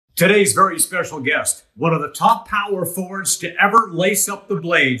Today's very special guest, one of the top power forwards to ever lace up the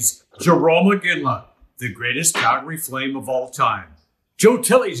blades, Jarome Iginla, the greatest Calgary Flame of all time. Joe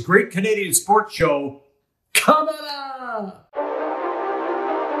Tilley's Great Canadian Sports Show, coming up!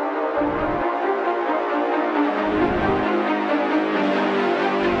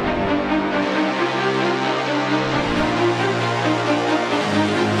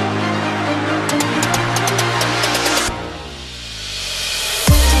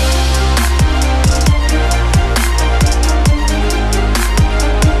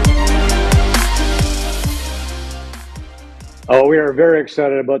 Oh, we are very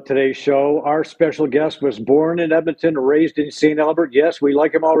excited about today's show. Our special guest was born in Edmonton, raised in St. Albert. Yes, we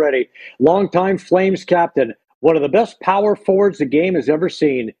like him already. Longtime Flames captain, one of the best power forwards the game has ever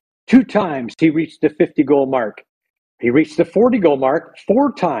seen. 2 times he reached the 50-goal mark. He reached the 40-goal mark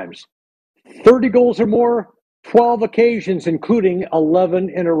 4 times. 30 goals or more, 12 occasions, including 11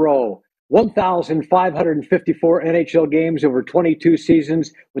 in a row. 1,554 NHL games over 22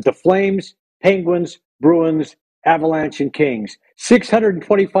 seasons with the Flames, Penguins, Bruins, Avalanche, and Kings.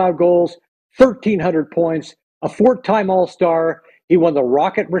 625 goals, 1,300 points, a 4-time All-Star. He won the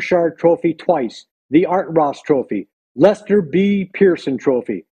Rocket Richard Trophy twice, the Art Ross Trophy, Lester B. Pearson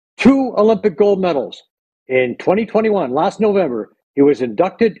Trophy, 2 Olympic gold medals. In 2021, last November, he was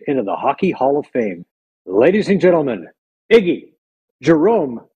inducted into the Hockey Hall of Fame. Ladies and gentlemen, Iggy,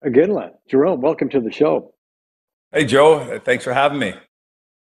 Jarome Iginla. Jarome, welcome to the show. Hey, Joe. Thanks for having me.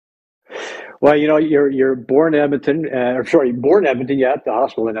 Well, you know, you're born in Edmonton, born in Edmonton, yeah, at the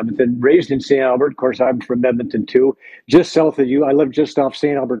hospital in Edmonton, raised in St. Albert. Of course, I'm from Edmonton too, just south of you. I live just off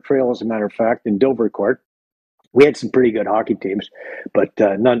St. Albert Trail, as a matter of fact, in Dovercourt. We had some pretty good hockey teams, but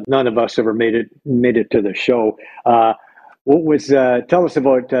none of us ever made it to the show. Tell us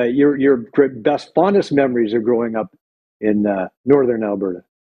about your best, fondest memories of growing up in northern Alberta.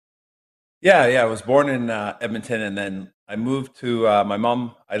 Yeah. I was born in Edmonton, and then I moved to my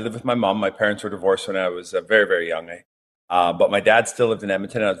mom. I lived with my mom. My parents were divorced when I was very, very young. But my dad still lived in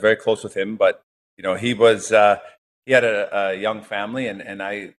Edmonton. I was very close with him, but you know, he had a young family, and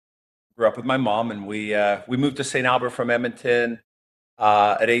I grew up with my mom, and we moved to St. Albert from Edmonton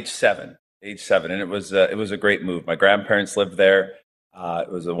at age seven, and it was a great move. My grandparents lived there.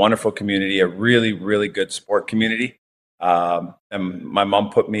 It was a wonderful community, a really, really good sport community. And my mom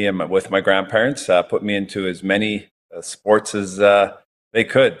put me in with my grandparents, put me into as many sports as they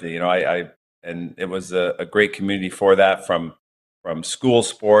could. You know, and it was a great community for that, from school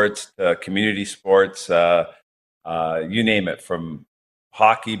sports to community sports, you name it, from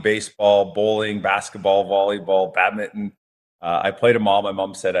hockey, baseball, bowling, basketball, volleyball, badminton. I played them all. My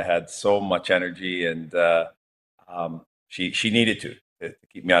mom said I had so much energy, and she needed to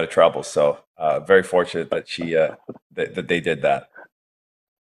keep me out of trouble. So very fortunate that that they did that.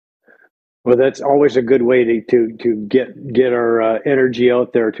 Well, that's always a good way to get our energy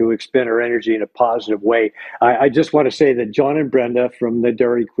out there, to expend our energy in a positive way. I just want to say that John and Brenda from the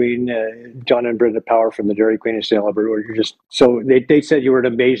Dairy Queen, John and Brenda Power from the Dairy Queen in St. Albert, were just so they said you were an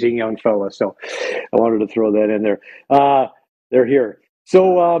amazing young fella. So I wanted to throw that in there. They're here.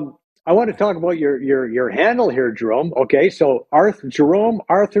 So I want to talk about your handle here, Jarome. Okay, so Jarome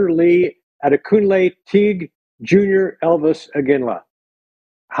Arthur Lee Adekunle Teague Jr. Elvis Iginla.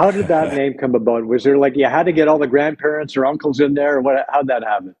 How did that name come about? Was there you had to get all the grandparents or uncles in there, or what? How'd that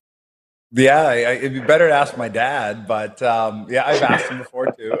happen? Yeah, it'd be better to ask my dad, but yeah, I've asked him before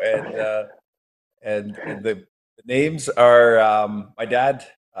too, and the names are my dad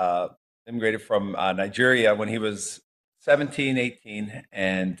immigrated from Nigeria when he was 17, 18,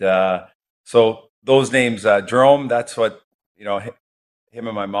 and so those names, Jarome, that's what him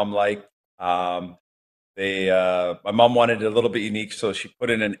and my mom liked. My mom wanted it a little bit unique, so she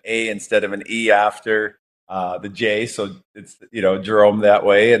put in an A instead of an E after the J, so it's Jarome that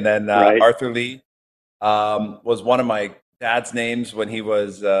way. And then Right. Arthur Lee was one of my dad's names when he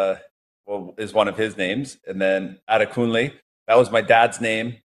was is one of his names. And then Adekunle, that was my dad's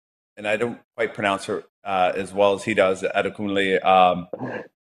name, and I don't quite pronounce her as well as he does, Adekunle.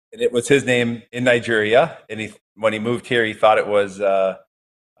 And it was his name in Nigeria, and when he moved here, he thought it was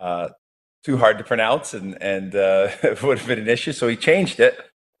too hard to pronounce, and it would have been an issue. So he changed it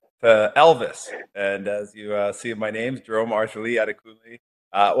to Elvis. And as you see in my names, Jarome Arthur Lee Adekunle.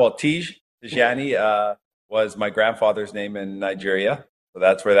 Tijani was my grandfather's name in Nigeria. So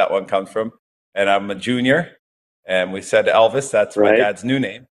that's where that one comes from. And I'm a junior. And we said Elvis, that's my dad's new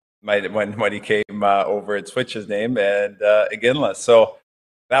name. When he came over and switched his name, and Iginla. So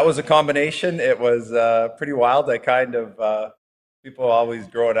that was a combination. It was pretty wild. I kind of... people always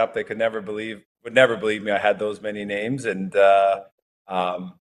growing up, they would never believe me I had those many names, and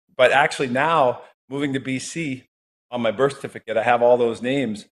but but actually now moving to BC on my birth certificate, I have all those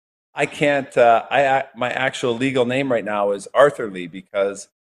names. I can't. My actual legal name right now is Arthur Lee because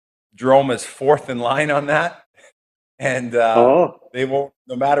Jerome is fourth in line on that, and Oh, they won't.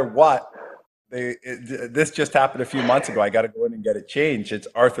 No matter what, this just happened a few months ago. I got to go in and get it changed. It's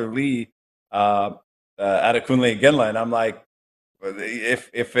Arthur Lee Adekunle Ginla, and I'm like,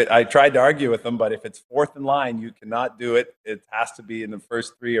 I tried to argue with them, but if it's fourth in line, you cannot do it. It has to be in the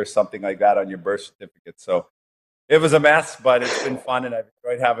first three or something like that on your birth certificate. So it was a mess, but it's been fun, and I've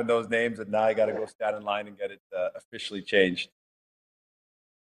enjoyed having those names. And now I got to go stand in line and get it officially changed.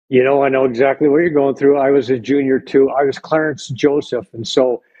 I know exactly what you're going through. I was a junior too. I was Clarence Joseph, and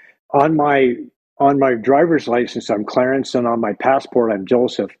so on my on my driver's license, I'm Clarence, and on my passport, I'm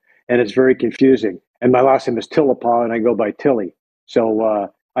Joseph, and it's very confusing. And my last name is Tillapa, and I go by Tilly.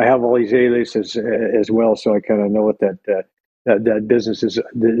 So I have all these aliases as well, so I kind of know what that business is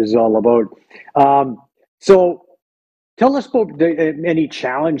all about. So tell us about any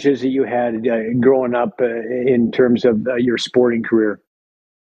challenges that you had growing up in terms of your sporting career.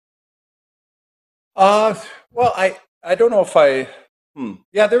 Uh, well, I don't know if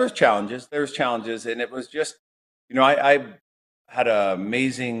yeah, there was challenges. There was challenges, and it was just, I had an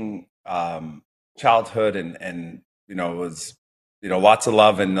amazing childhood, and it was, lots of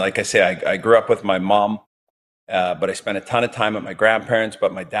love. And like I say, I grew up with my mom, but I spent a ton of time with my grandparents.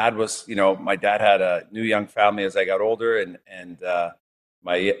 But my dad had a new young family as I got older, and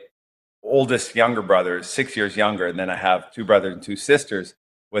my oldest younger brother is 6 years younger, and then I have two brothers and two sisters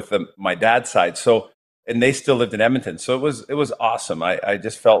with my dad's side. So, and they still lived in Edmonton. So it was awesome. I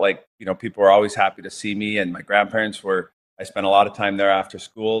just felt like, people were always happy to see me, and my grandparents were, I spent a lot of time there after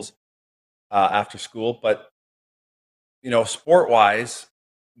after school. But, sport wise,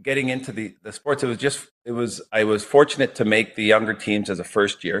 getting into the sports, I was fortunate to make the younger teams as a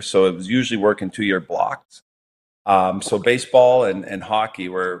first year. So it was usually working 2-year blocks. So baseball and hockey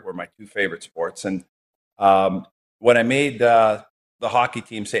were my two favorite sports. And when I made the hockey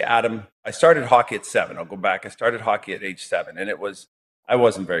team, say Adam, I started hockey at 7. I'll go back. I started hockey at age 7, and I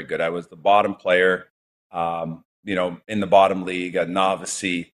wasn't very good. I was the bottom player, in the bottom league, a novice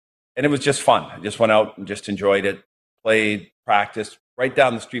C, and it was just fun. I just went out and just enjoyed it, played, practiced. Right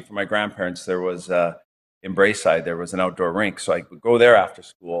down the street from my grandparents, there was in Braeside, there was an outdoor rink, so I would go there after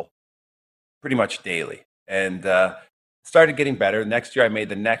school pretty much daily, and started getting better. Next year, I made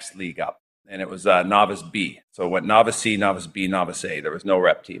the next league up, and it was Novice B. So it went Novice C, Novice B, Novice A. There was no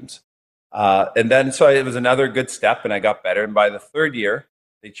rep teams. And then, so it was another good step, and I got better. And by the third year,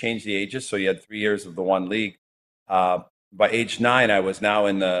 they changed the ages, so you had 3 years of the one league. By age 9, I was now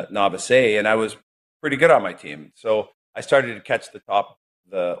in the Novice A, and I was pretty good on my team. So I started to catch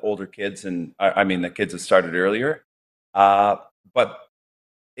the older kids, and I mean the kids that started earlier. But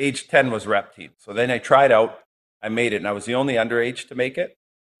age 10 was rep team. So then I tried out, I made it, and I was the only underage to make it.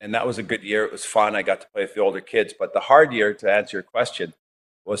 And that was a good year. It was fun. I got to play with the older kids. But the hard year, to answer your question,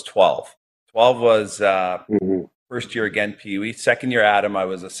 was 12. 12 was first year again, Pee Wee. Second year, Adam, I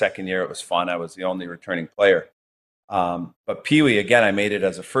was a second year. It was fun. I was the only returning player. But Pee Wee, again, I made it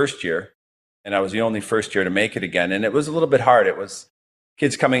as a first year, and I was the only first year to make it again. And it was a little bit hard. It was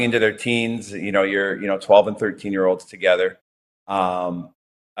kids coming into their teens, you're 12 and 13-year-olds together. I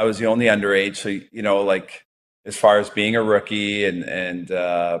was the only underage. So, like, as far as being a rookie and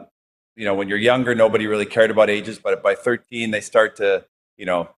when you're younger, nobody really cared about ages, but by 13, they start to,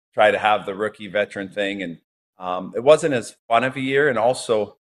 try to have the rookie veteran thing. And it wasn't as fun of a year. And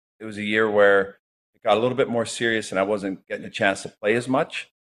also it was a year where it got a little bit more serious and I wasn't getting a chance to play as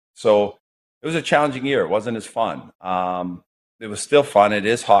much. So it was a challenging year. It wasn't as fun. It was still fun. It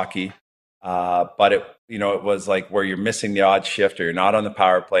is hockey. But it was like where you're missing the odd shift or you're not on the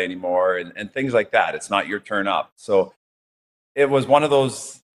power play anymore and things like that. It's not your turn up. So it was one of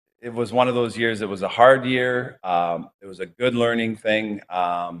those years. It was a hard year. It was a good learning thing.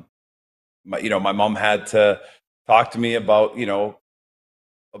 My mom had to talk to me about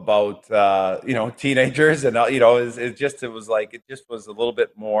teenagers and it just was a little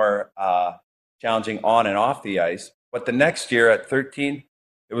bit more challenging on and off the ice. But the next year at 13,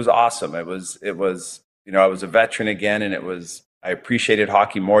 it was awesome. It was I was a veteran again, and I appreciated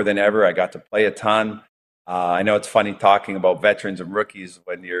hockey more than ever. I got to play a ton. I know it's funny talking about veterans and rookies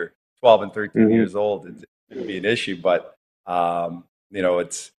when you're 12 and 13 years old. It shouldn't be an issue, but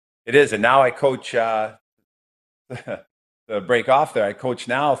it is. And now I coach. To break off there, I coach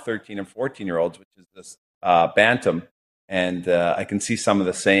now 13 and 14-year-olds, which is this bantam, and I can see some of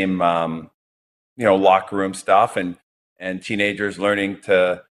the same locker room stuff and teenagers learning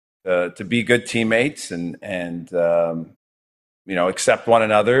to be good teammates and accept one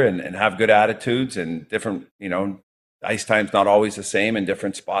another and have good attitudes and different, ice time's not always the same in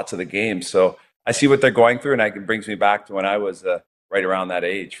different spots of the game. So I see what they're going through, and it brings me back to when I was right around that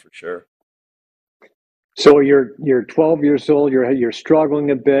age for sure. So you're 12 years old. You're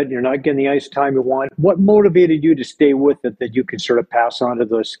struggling a bit. You're not getting the ice time you want. What motivated you to stay with it that you can sort of pass on to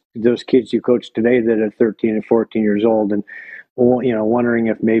those kids you coach today that are 13 and 14 years old and wondering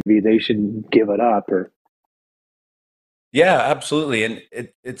if maybe they should give it up or? Yeah, absolutely. And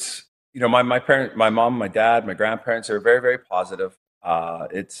it's my parents, my mom, my dad, my grandparents are very, very positive.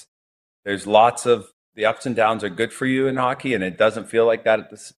 There's lots of the ups and downs are good for you in hockey, and it doesn't feel like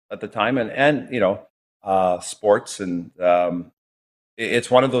that at the time. And sports, and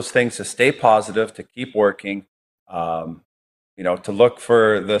it's one of those things to stay positive, to keep working, to look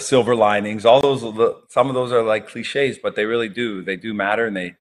for the silver linings. All those, some of those are like cliches, but they really do. They do matter,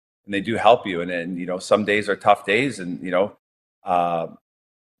 and they do help you. And some days are tough days, and uh,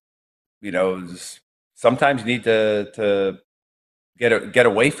 sometimes you need to get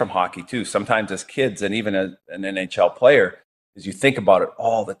away from hockey too. Sometimes as kids, and even as an NHL player, is you think about it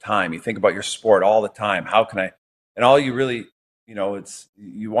all the time. You think about your sport all the time. How can I? And all you really,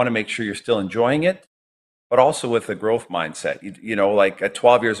 you want to make sure you're still enjoying it, but also with a growth mindset. Like at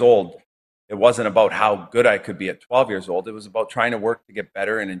 12 years old, it wasn't about how good I could be at 12 years old. It was about trying to work to get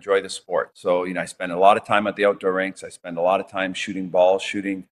better and enjoy the sport. So, I spend a lot of time at the outdoor rinks. I spend a lot of time shooting balls,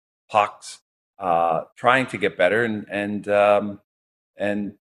 shooting pucks, trying to get better. And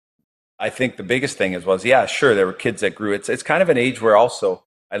I think the biggest thing yeah, sure, there were kids that grew. It's kind of an age where also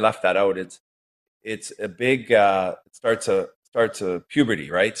I left that out. It's a big, it starts a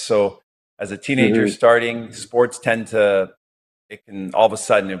puberty, right? So as a teenager starting, sports it can all of a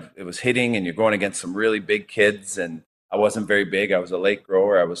sudden it was hitting, and you're going against some really big kids, and I wasn't very big. I was a late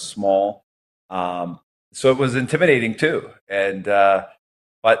grower. I was small. So it was intimidating too. And,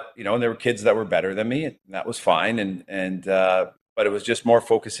 but, there were kids that were better than me, and that was fine. But it was just more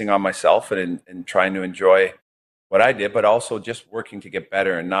focusing on myself and trying to enjoy what I did, but also just working to get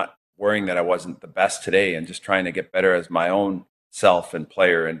better and not worrying that I wasn't the best today, and just trying to get better as my own self and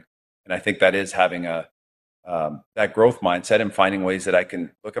player. And I think that is having that growth mindset and finding ways that I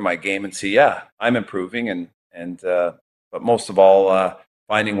can look at my game and see, yeah, I'm improving, but most of all,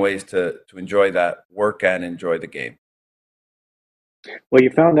 finding ways to enjoy that work and enjoy the game. Well, you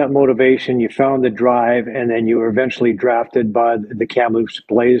found that motivation, you found the drive, and then you were eventually drafted by the Kamloops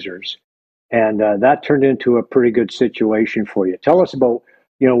Blazers, and that turned into a pretty good situation for you. Tell us about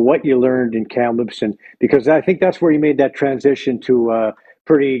what you learned in Kamloops, and because I think that's where you made that transition to a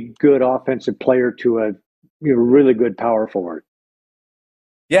pretty good offensive player to a really good power forward.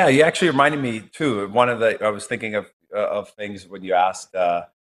 Yeah, you actually reminded me too. I was thinking of things when you asked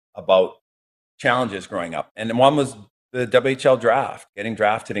about challenges growing up, and one was the WHL draft, getting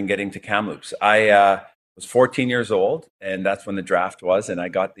drafted and getting to Kamloops. I was 14 years old, and that's when the draft was. And I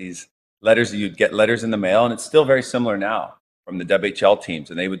got these letters. You'd get letters in the mail, and it's still very similar now from the WHL teams.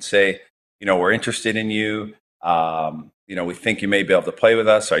 And they would say, we're interested in you. We think you may be able to play with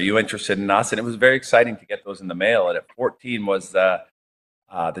us. Are you interested in us? And it was very exciting to get those in the mail. And at 14 was the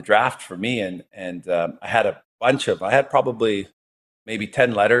draft for me. And I had probably maybe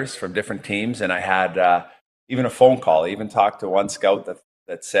 10 letters from different teams, and I had even a phone call. I even talked to one scout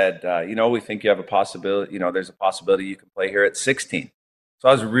that said, we think you have a possibility, there's a possibility you can play here at 16. So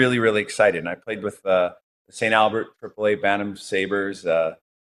I was really, really excited. And I played with the St. Albert AAA Bantam Sabres, and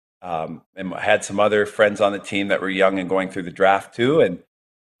I had some other friends on the team that were young and going through the draft too. And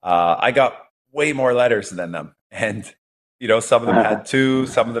I got way more letters than them. And, some of them had two,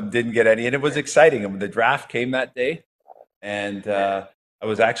 some of them didn't get any. And it was exciting. And when the draft came that day, and I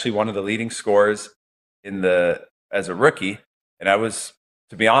was actually one of the leading scorers as a rookie, and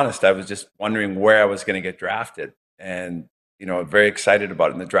to be honest, I was just wondering where I was going to get drafted, and very excited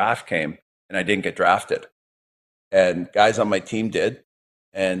about it. And the draft came, and I didn't get drafted, and guys on my team did,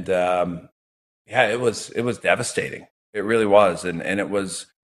 and it was devastating. It really was, and it was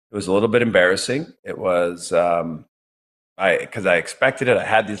a little bit embarrassing. It was because I expected it. I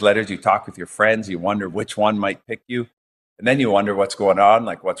had these letters. You talk with your friends, you wonder which one might pick you, and then you wonder what's going on,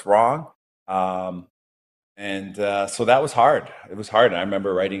 like what's wrong. So that was hard. It was hard. And I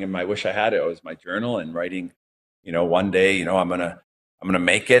remember writing I wish I had it. It was my journal, and writing, one day, I'm going to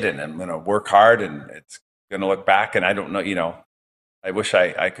make it, and I'm going to work hard, and it's going to look back. And I don't know, I wish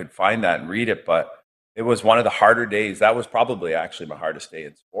I could find that and read it, but it was one of the harder days. That was probably actually my hardest day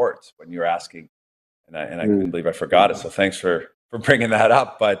in sports when you were asking, and I couldn't believe I forgot it. So thanks for bringing that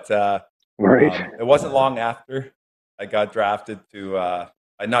up. But it wasn't long after I got drafted to,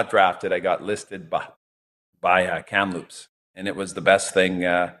 not drafted, I got listed by Kamloops. and it was the best thing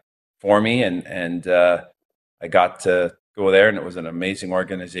for me. And I got to go there, and it was an amazing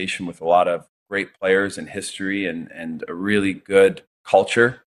organization with a lot of great players and history and a really good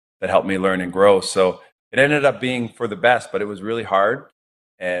culture that helped me learn and grow. So it ended up being for the best, but it was really hard.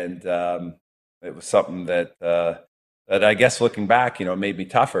 And it was something that that I guess looking back, made me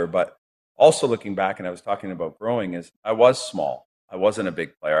tougher. But also looking back, and I was talking about growing, is I was small. I wasn't a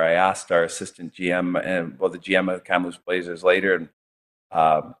big player. I asked our assistant GM and the GM of Kamloops Blazers later, and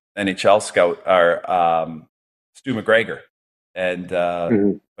NHL scout, our Stu McGregor, and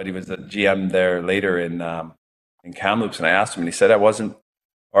but he was a GM there later in Kamloops, and I asked him, and he said I wasn't.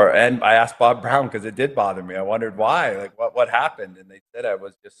 And I asked Bob Brown because it did bother me. I wondered why, like what happened, and they said I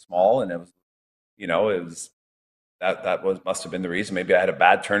was just small, and it was, it was that must have been the reason. Maybe I had a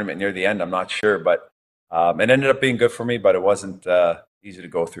bad tournament near the end. I'm not sure, but it ended up being good for me. But it wasn't easy to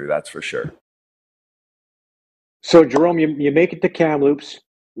go through. That's for sure. So, Jerome, you make it to Kamloops.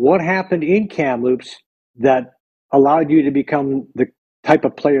 What happened in Kamloops that allowed you to become the type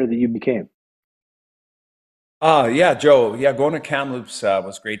of player that you became? Yeah, Joe. Yeah, going to Kamloops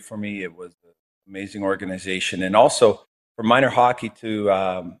was great for me. It was an amazing organization, and also for minor hockey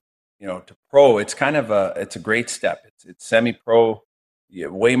to to pro. It's kind of it's a great step. It's semi-pro. You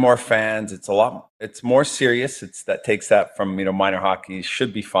have way more fans. It's more serious. That takes that from minor hockey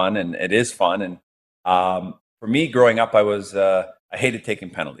should be fun, and it is fun. And for me, growing up, I hated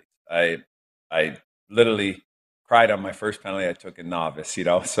taking penalties. I literally cried on my first penalty I took in novice.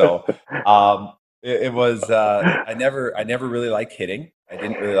 So. It was I never really liked hitting. I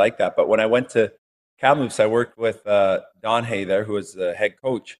didn't really like that. But when I went to Kamloops, I worked with Don Hay there, who was the head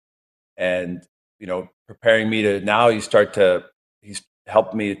coach, and preparing me to now. He's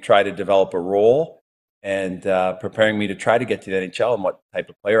helped me to try to develop a role and preparing me to try to get to the NHL and what type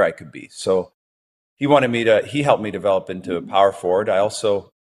of player I could be. So he helped me develop into a power forward. I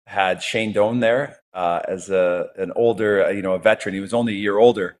also had Shane Doan there as an older, a veteran. He was only a year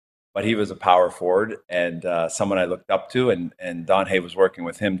older, but he was a power forward and someone I looked up to, and Don Hay was working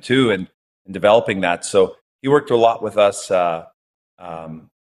with him too and developing that. So he worked a lot with us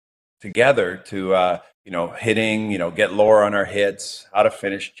together to hitting, get lower on our hits, how to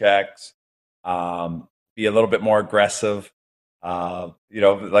finish checks, be a little bit more aggressive.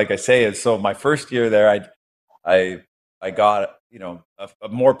 Like I say, so my first year there, I got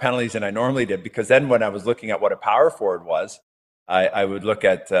more penalties than I normally did, because then when I was looking at what a power forward was, I would look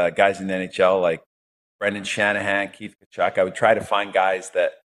at guys in the NHL like Brendan Shanahan, Keith Tkachuk. I would try to find guys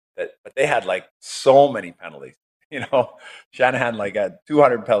but they had like so many penalties. Shanahan like had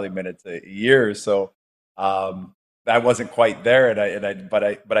 200 penalty minutes a year, so I wasn't quite there.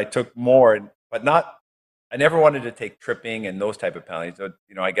 But I took more, but not. I never wanted to take tripping and those type of penalties. So,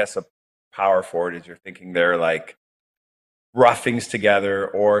 I guess a power forward is you're thinking they're like roughings together,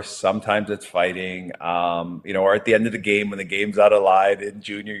 or sometimes it's fighting, or at the end of the game when the game's out of line in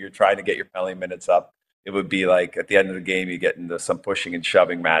junior, you're trying to get your penalty minutes up. It would be like at the end of the game, you get into some pushing and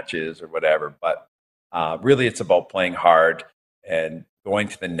shoving matches or whatever. But really, it's about playing hard and going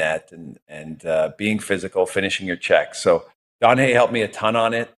to the net and being physical, finishing your checks. So Don Hay helped me a ton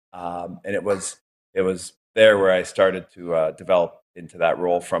on it, and it was there where I started to develop into that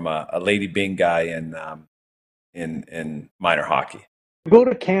role from a Lady Byng guy in minor hockey. You go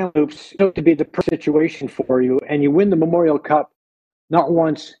to Kamloops to be the perfect situation for you, and you win the Memorial Cup not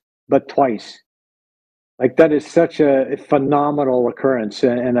once but twice. Like, that is such a phenomenal occurrence,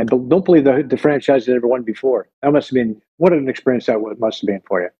 and I don't believe the franchise had ever won before. That must have been, what an experience that must have been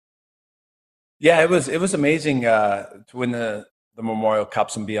for you. Yeah, it was amazing to win the Memorial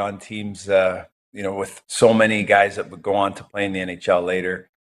Cups and be on teams, with so many guys that would go on to play in the NHL later.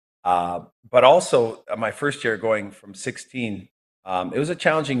 But also my first year going from 16, it was a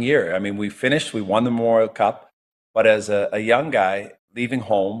challenging year. I mean, we won the Memorial Cup, but as a young guy leaving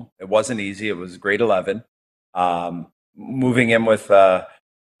home, it wasn't easy. It was grade 11. Moving in with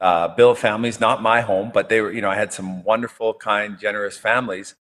Bill families, not my home, but they were, I had some wonderful, kind, generous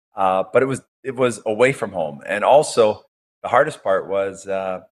families. But it was away from home. And also the hardest part was,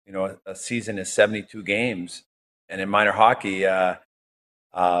 a season is 72 games. And in minor hockey,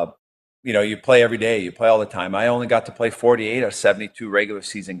 you play every day, you play all the time. I only got to play 48 or 72 regular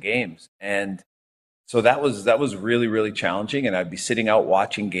season games. And so that was really, really challenging. And I'd be sitting out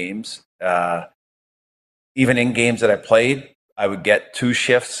watching games. Even in games that I played, I would get 2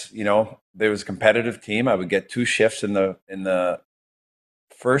 shifts. There was a competitive team. I would get 2 shifts in the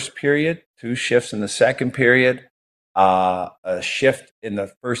first period, 2 shifts in the second period, a shift in the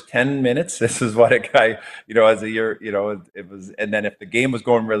first 10 minutes. This is what a guy, as a year, it was. And then if the game was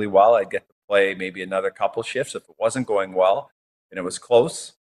going really well, I'd get to play maybe another couple shifts. If it wasn't going well and it was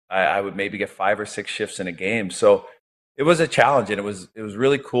close, I would maybe get 5 or 6 shifts in a game. So it was a challenge, and it was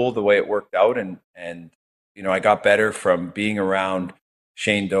really cool the way it worked out. And I got better from being around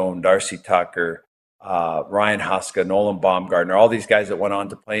Shane Doan, Darcy Tucker, Ryan Huska, Nolan Baumgartner, all these guys that went on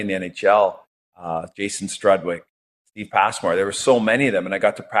to play in the NHL, Jason Strudwick, Steve Passmore. There were so many of them, and I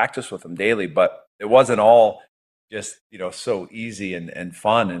got to practice with them daily, but it wasn't all just, so easy and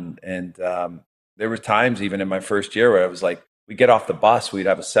fun. And there were times even in my first year where I was like, we get off the bus, we'd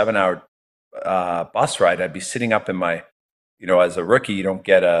have a 7-hour bus ride. I'd be sitting up in my, as a rookie, you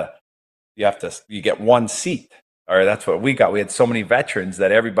get one seat, or that's what we got. We had so many veterans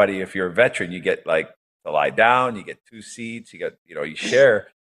that everybody, if you're a veteran, you get like to lie down, you get 2 seats, you get, you share.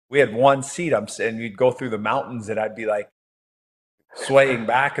 We had one seat. And you'd go through the mountains, and I'd be like swaying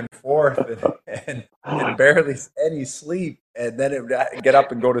back and forth and barely any sleep. And then it would get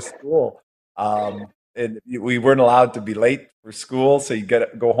up and go to school. And we weren't allowed to be late for school, so you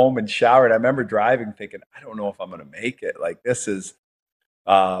go home and shower. And I remember driving, thinking, I don't know if I'm going to make it. Like, this is,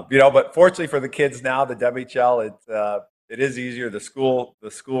 But fortunately for the kids now, the WHL, it is easier. The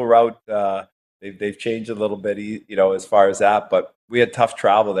school route, they've changed a little bit, as far as that. But we had tough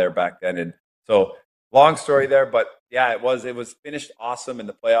travel there back then, and so long story there. But yeah, it was finished awesome, and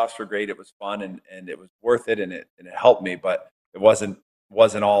the playoffs were great. It was fun, and it was worth it, and it helped me. But it wasn't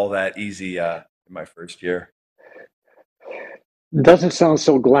all that easy in my first year. Doesn't sound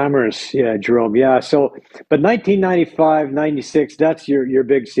so glamorous, yeah, Jerome. Yeah, so, but 1995-96, that's your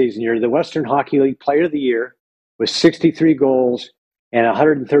big season. You're the Western Hockey League Player of the Year with 63 goals and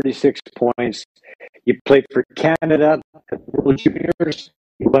 136 points. You played for Canada at World Juniors.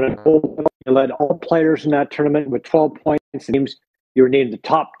 You won a gold medal. You led all players in that tournament with 12 points in games. You were named the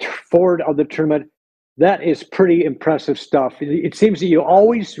top forward of the tournament. That is pretty impressive stuff. It seems that you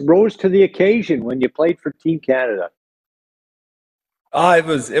always rose to the occasion when you played for Team Canada.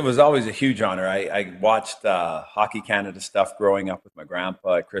 It was always a huge honor. I watched Hockey Canada stuff growing up with my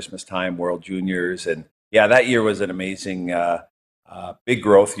grandpa at Christmas time, World Juniors, and yeah, that year was an amazing, big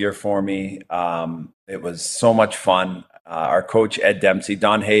growth year for me. It was so much fun. Our coach Ed Dempsey,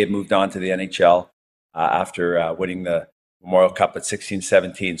 Don Hay, had moved on to the NHL after winning the Memorial Cup at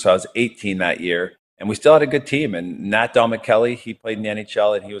 16-17. So I was 18 that year, and we still had a good team. And Nat Don McKelly, he played in the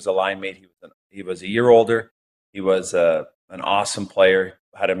NHL, and he was a line mate. He was a year older. He was an awesome player,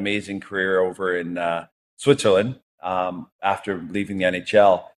 had an amazing career over in Switzerland after leaving the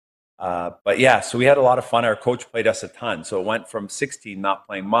NHL. But yeah, so we had a lot of fun. Our coach played us a ton. So it went from 16 not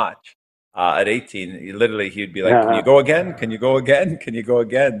playing much. At 18, he'd be like, "Can you go again? Can you go again? Can you go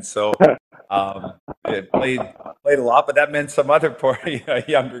again?" So it played a lot, but that meant some other poor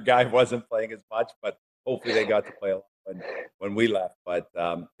younger guy wasn't playing as much. But hopefully they got to play a lot when we left. But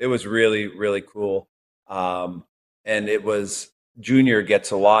it was really, really cool. And it was junior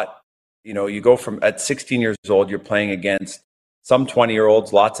gets a lot. You go from at 16 years old, you're playing against some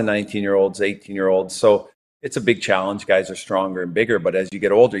 20-year-olds, lots of 19-year-olds, 18-year-olds. So it's a big challenge. Guys are stronger and bigger. But as you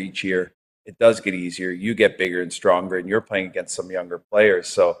get older each year, it does get easier. You get bigger and stronger, and you're playing against some younger players.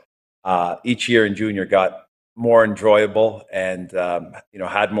 So each year in junior got more enjoyable and,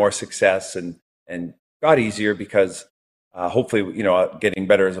 had more success and got easier because hopefully, getting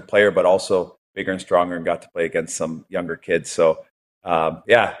better as a player, but also bigger and stronger, and got to play against some younger kids. So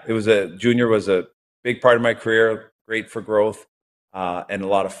junior was a big part of my career, great for growth, and a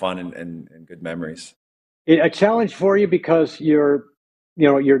lot of fun and good memories. A challenge for you because you're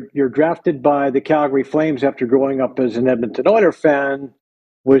drafted by the Calgary Flames after growing up as an Edmonton Oilers fan.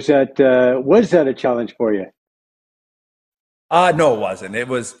 Was that a challenge for you? No, it wasn't. It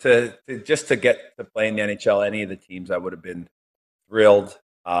was to get to play in the NHL, any of the teams, I would have been thrilled.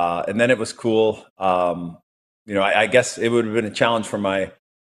 And then it was cool. I guess it would have been a challenge for my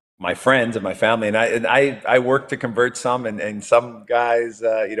friends and my family. And I worked to convert some, and some guys,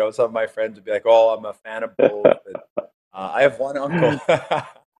 some of my friends would be like, "Oh, I'm a fan of both." And, I have one uncle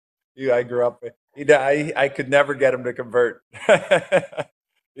I grew up with. I could never get him to convert.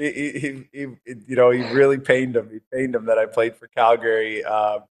 he really pained him. He pained him that I played for Calgary.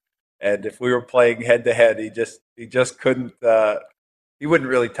 And if we were playing head to head, he just couldn't. He wouldn't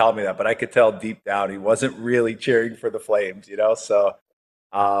really tell me that, but I could tell deep down he wasn't really cheering for the Flames. So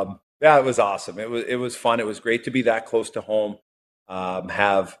it was awesome. It was fun. It was great to be that close to home.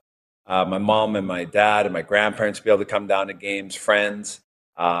 Have my mom and my dad and my grandparents be able to come down to games, friends.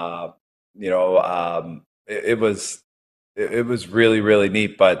 It was really, really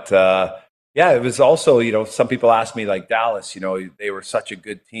neat. But it was also, some people ask me, like Dallas, they were such a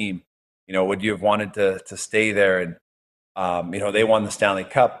good team. Would you have wanted to stay there? And they won the Stanley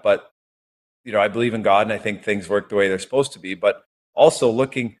Cup, but I believe in God, and I think things work the way they're supposed to be. But also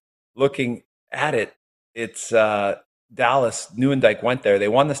looking at it, it's Dallas. Neuendijk went there. They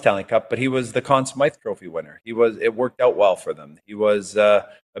won the Stanley Cup, but he was the Conn Smythe Trophy winner. It worked out well for them. He was a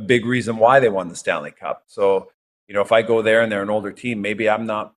big reason why they won the Stanley Cup. So, if I go there and they're an older team, maybe I'm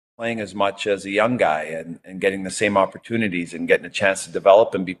not playing as much as a young guy and getting the same opportunities and getting a chance to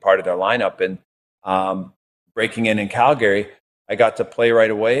develop and be part of their lineup. And breaking in Calgary, I got to play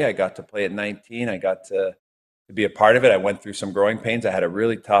right away. I got to play at 19. I got to be a part of it. I went through some growing pains. I had a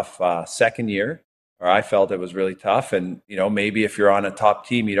really tough second year, or I felt it was really tough. And, maybe if you're on a top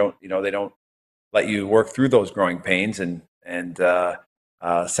team, they don't let you work through those growing pains and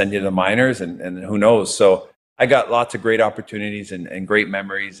send you to the minors and who knows. So I got lots of great opportunities and great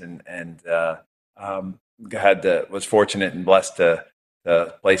memories and was fortunate and blessed to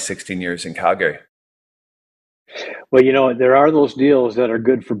play 16 years in Calgary. Well, there are those deals that are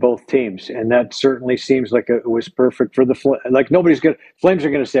good for both teams, and that certainly seems like it was perfect for the like Flames are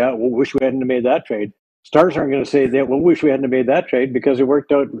going to say, "Oh, well, wish we hadn't made that trade." Stars aren't going to say that, "Well, wish we hadn't made that trade," because it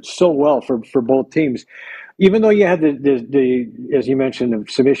worked out so well for both teams. Even though you had the as you mentioned,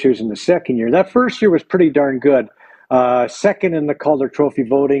 some issues in the second year, that first year was pretty darn good. Second in the Calder Trophy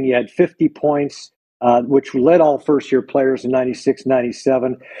voting, you had 50 points. Which led all first-year players in 96,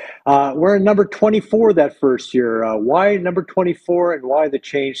 97. We're in number 24 that first year. Why number 24 and why the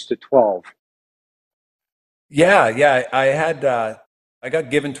change to 12? Yeah. I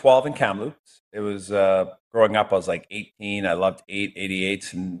got given 12 in Kamloops. It was growing up, I was like 18. I loved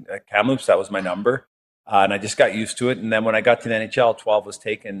 88s, and Kamloops, that was my number. And I just got used to it. And then when I got to the NHL, 12 was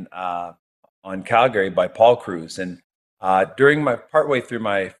taken on Calgary by Paul Cruz. And during partway through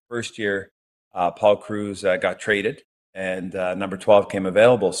my first year, Paul Cruz got traded, and number 12 came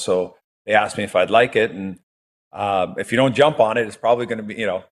available. So they asked me if I'd like it, and if you don't jump on it, it's probably going to be,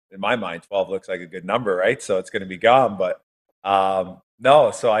 in my mind, 12 looks like a good number, right? So it's going to be gone. But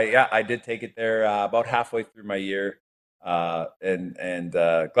no, so I did take it there about halfway through my year, and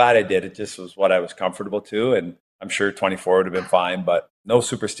glad I did. It just was what I was comfortable to, and I'm sure 24 would have been fine, but no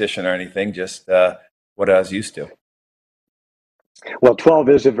superstition or anything, just what I was used to. Well, 12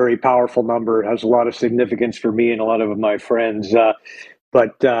 is a very powerful number. It has a lot of significance for me and a lot of my friends. And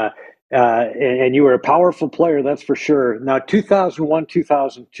you were a powerful player, that's for sure. Now, 2001,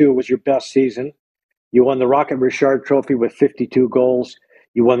 2002 was your best season. You won the Rocket Richard Trophy with 52 goals.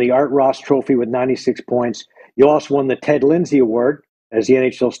 You won the Art Ross Trophy with 96 points. You also won the Ted Lindsay Award as the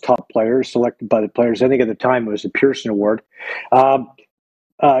NHL's top player, selected by the players. I think at the time it was the Pearson Award.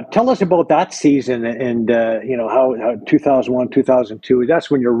 Tell us about that season and how 2001, 2002, that's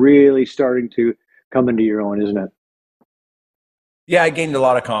when you're really starting to come into your own, isn't it? Yeah, I gained a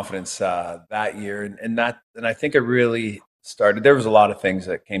lot of confidence that year. And I think it really started, there was a lot of things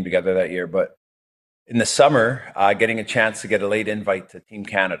that came together that year, but in the summer, getting a chance to get a late invite to Team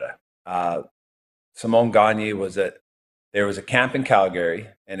Canada. Simone Gagne there was a camp in Calgary,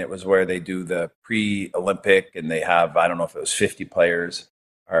 and it was where they do the pre-Olympic, and they have, I don't know if it was 50 players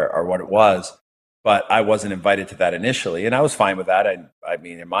or what it was, but I wasn't invited to that initially, and I was fine with that. I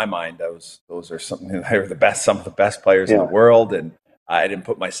mean, in my mind, those are some of the best players in the world, and I didn't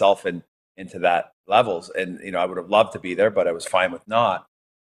put myself into that levels. And I would have loved to be there, but I was fine with not.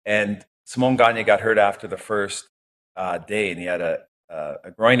 And Simone Gagne got hurt after the first day, and he had a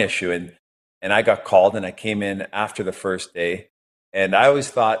groin issue, and I got called, and I came in after the first day, and I always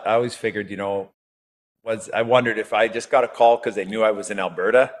figured, I wondered if I just got a call because they knew I was in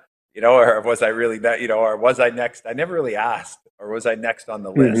Alberta, or was I really that, or was I next? I never really asked, or was I next on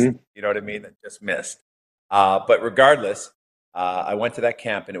the list? Mm-hmm. You know what I mean? I just missed. But regardless, I went to that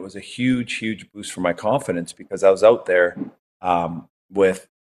camp, and it was a huge, huge boost for my confidence because I was out there with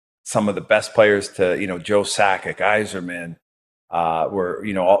some of the best players Joe Sakic, Yzerman, were,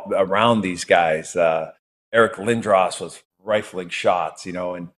 all around these guys. Eric Lindros was rifling shots,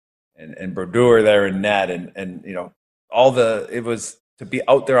 and Brodeur there in net, and it was to be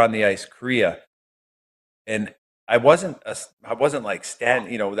out there on the ice, Korea, and I wasn't like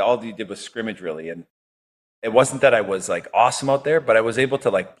all you did was scrimmage really, and it wasn't that I was like awesome out there, but I was able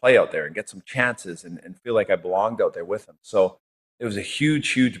to like play out there and get some chances and feel like I belonged out there with them. So it was a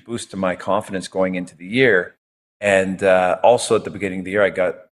huge, huge boost to my confidence going into the year, and also at the beginning of the year,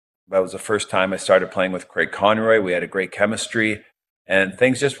 that was the first time I started playing with Craig Conroy. We had a great chemistry. And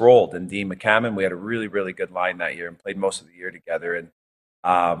things just rolled. And Dean McCammon, we had a really, really good line that year and played most of the year together.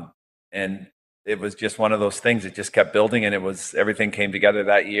 And it was just one of those things. It just kept building, and everything came together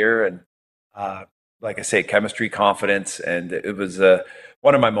that year. And like I say, chemistry, confidence, and it was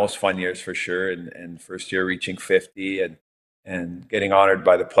one of my most fun years for sure. And first year reaching 50 and getting honored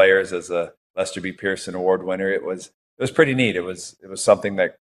by the players as Lester B. Pearson Award winner. It was pretty neat. It was something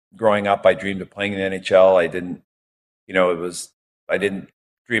that growing up I dreamed of playing in the NHL. I didn't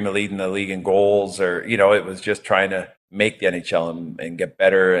dream of leading the league in goals, or it was just trying to make the NHL and get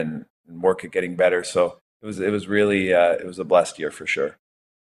better and work at getting better. So it was really it was a blessed year for sure.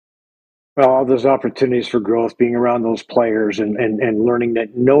 Well, all those opportunities for growth, being around those players and learning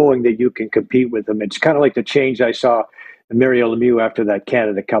that, knowing that you can compete with them. It's kind of like the change I saw in Mario Lemieux after that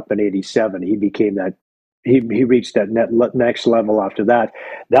Canada Cup in '87. He became that, he reached that next level after that.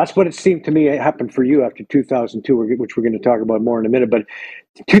 That's what it seemed to me happened for you after 2002, which we're going to talk about more in a minute. But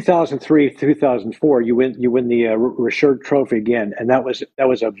 2003, 2004, you win the Richard Trophy again, and that was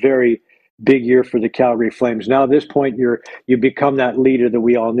a very big year for the Calgary Flames. Now at this point, you become that leader that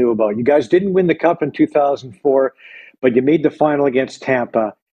we all knew about. You guys didn't win the cup in 2004, but you made the final against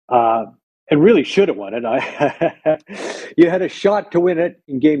Tampa, and really should have won it. You had a shot to win it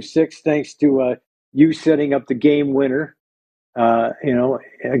in Game 6, thanks to you setting up the game winner,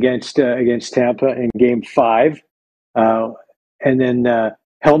 against Tampa in Game 5, and then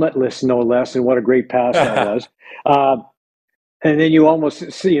helmetless, no less. And what a great pass that was! And then you almost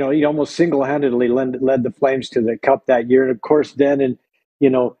single-handedly led the Flames to the cup that year. And of course, then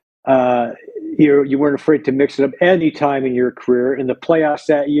you weren't afraid to mix it up any time in your career. In the playoffs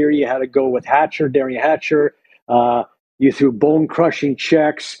that year, you had to go with Derian Hatcher. You threw bone-crushing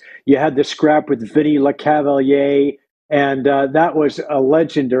checks. You had the scrap with Vinny Lecavalier, and that was a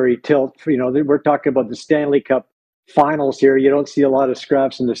legendary tilt. We're talking about the Stanley Cup Finals here. You don't see a lot of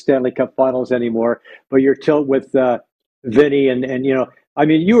scraps in the Stanley Cup Finals anymore, but your tilt with Vinny and you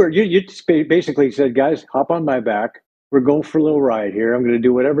basically said, guys, hop on my back. We're going for a little ride here. I'm going to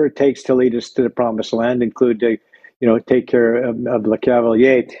do whatever it takes to lead us to the promised land, include take care of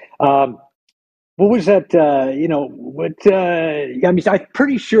Lecavalier. What was that? I'm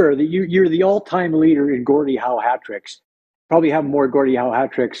pretty sure that you're the all-time leader in Gordie Howe hat tricks. Probably have more Gordie Howe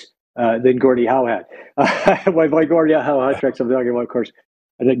hat tricks than Gordie Howe had. By Gordie Howe hat tricks, I'm talking about, of course,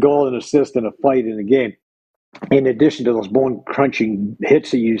 a goal, an assist, and a fight in a game, in addition to those bone crunching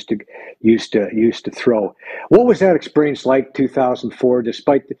hits he used to throw. What was that experience like, 2004,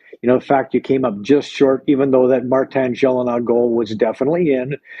 despite the fact you came up just short, even though that Martin Gelinas goal was definitely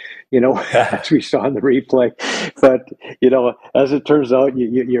in, as we saw in the replay. But as it turns out,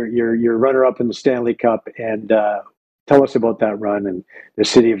 you're runner up in the Stanley Cup. And tell us about that run and the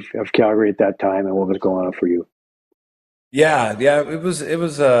city of Calgary at that time and what was going on for you. Yeah, it was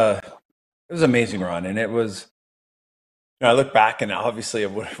an amazing run, and it was. I look back and obviously I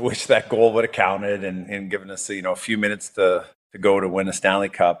wish that goal would have counted and given us a few minutes to go to win a Stanley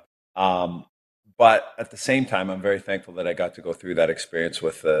Cup. But at the same time, I'm very thankful that I got to go through that experience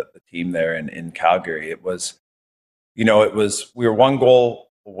with the team there in Calgary. It was, we were one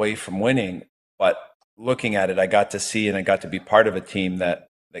goal away from winning, but looking at it, I got to see and I got to be part of a team that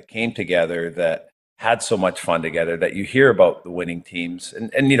came together, that had so much fun together, that you hear about the winning teams.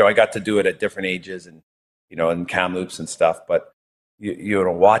 And I got to do it at different ages and, in Kamloops and stuff, but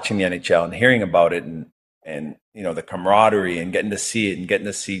watching the NHL and hearing about it and the camaraderie and getting to see it and getting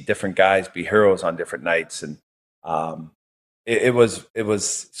to see different guys be heroes on different nights. And it was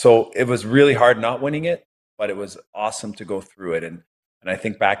really hard not winning it, but it was awesome to go through it. And I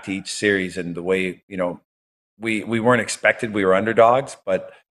think back to each series and the way, we weren't expected, we were underdogs,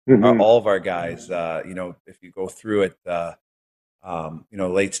 but all of our guys, if you go through it,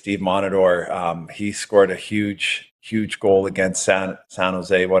 late Steve Monador, he scored a huge goal against San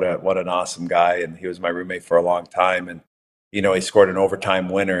Jose. What an awesome guy. And he was my roommate for a long time. And, he scored an overtime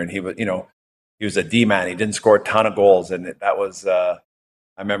winner, and he was a D-man. He didn't score a ton of goals. And that was, I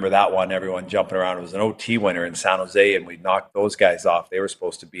remember that one, everyone jumping around. It was an OT winner in San Jose, and we knocked those guys off. They were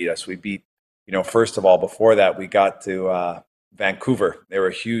supposed to beat us. We beat, first of all, before that, we got to Vancouver. They were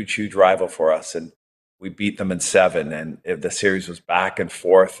a huge rival for us. And we beat them in 7, and the series was back and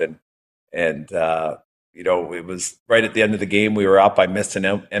forth. And it was right at the end of the game. We were up. I missed an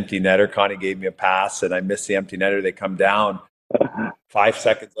empty netter. Connie gave me a pass, and I missed the empty netter. They come down. 5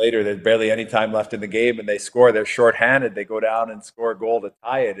 seconds later, there's barely any time left in the game, and they score. They're shorthanded. They go down and score a goal to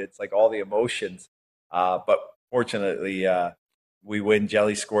tie it. It's like all the emotions. But fortunately, we win.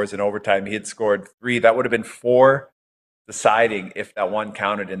 Jelly scores in overtime. He had scored 3. That would have been 4 deciding if that one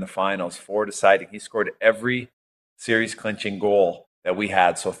counted in the finals. 4 deciding. He scored every series clinching goal that we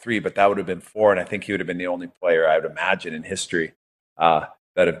had. So 3, but that would have been 4. And I think he would have been the only player, I would imagine, in history that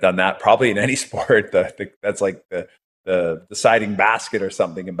have done that, probably in any sport. That's like the deciding basket or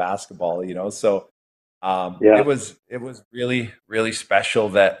something in basketball, So it was really, really special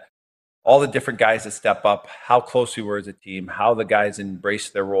that all the different guys that step up, how close we were as a team, how the guys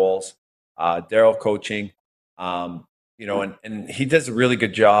embraced their roles. Daryl coaching. And he does a really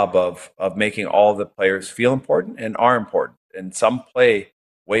good job of making all the players feel important and are important. And some play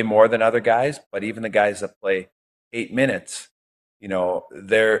way more than other guys, but even the guys that play 8 minutes,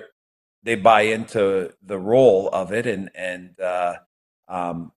 they buy into the role of it, and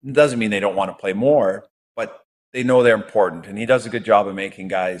doesn't mean they don't want to play more, but they know they're important. And he does a good job of making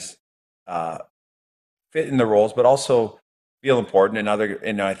guys fit in the roles, but also feel important.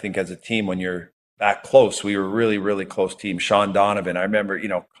 And I think as a team, when you're that close, we were really, really close team. Sean Donovan, I remember,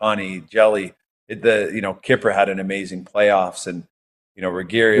 Connie, Jelly, Kipper had an amazing playoffs, and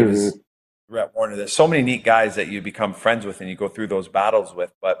Regeer, it was Rhett Warner. There's so many neat guys that you become friends with and you go through those battles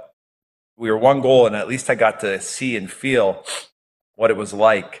with. But we were one goal, and at least I got to see and feel what it was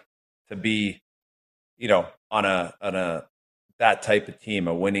like to be, on a that type of team,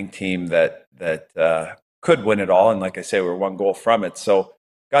 a winning team that could win it all. And like I say, we're one goal from it. So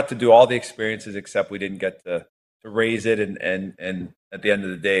got to do all the experiences, except we didn't get to raise it. And at the end of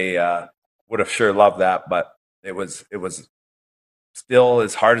the day, would have sure loved that. But it was still,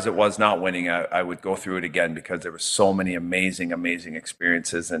 as hard as it was not winning, I would go through it again, because there were so many amazing, amazing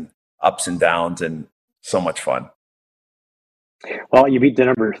experiences and ups and downs and so much fun. Well, you beat the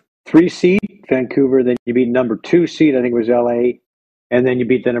number 3 seed, Vancouver. Then you beat number 2 seed, I think it was LA. And then you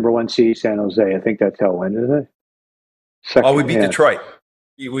beat the number 1 seed, San Jose. I think that's how it went, isn't it? We beat Detroit.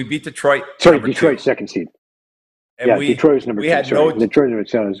 We beat Detroit. Sorry, Detroit, 2nd seed. And Detroit was number 2. Detroit number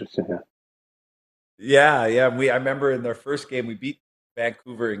 2. Yeah. I remember in their first game, we beat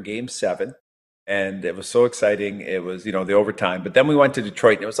Vancouver in Game 7, and it was so exciting. It was, the overtime. But then we went to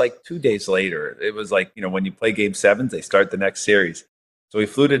Detroit, and it was like 2 days later. It was like, when you play Game 7s, they start the next series. So we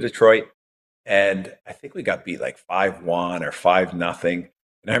flew to Detroit, and I think we got beat like 5-1 or 5-0. And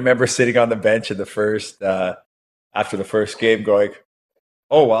I remember sitting on the bench in the first, after the first game, going,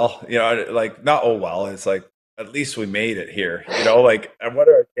 oh, well, not, oh, well, it's like, at least we made it here, and what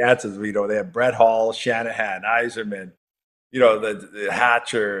are our chances? They have Brett Hall, Shanahan, Yzerman, the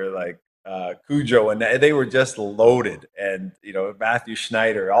Hatcher, Cujo, and they were just loaded. And, Matthew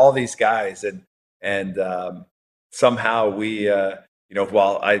Schneider, all these guys. And somehow we, I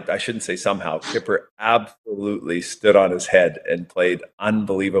shouldn't say somehow, Kipper absolutely stood on his head and played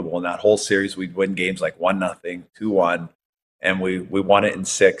unbelievable. In that whole series, we'd win games like 1-0, 2-1. And we won it in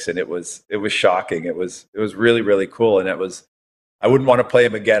 6, and it was shocking. It was really, really cool. And I wouldn't want to play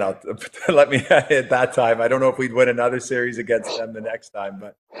him again. Let me at that time. I don't know if we'd win another series against them the next time,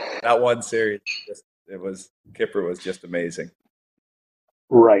 but that one series, Kipper was just amazing.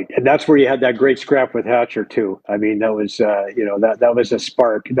 Right, and that's where you had that great scrap with Hatcher too. I mean, that was that was a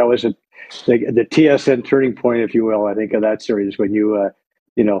spark. That was the TSN turning point, if you will. I think of that series when you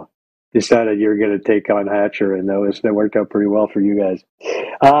decided you're going to take on Hatcher, and that worked out pretty well for you guys.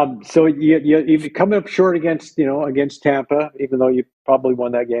 So you come up short against Tampa, even though you probably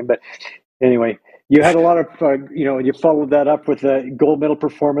won that game. But anyway, you had a lot of you followed that up with a gold medal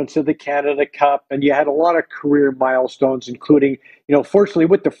performance at the Canada Cup, and you had a lot of career milestones, including fortunately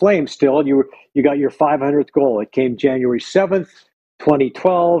with the Flames still you got your 500th goal. It came January 7th,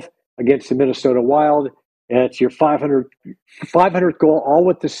 2012 against the Minnesota Wild. And it's your 500th goal, all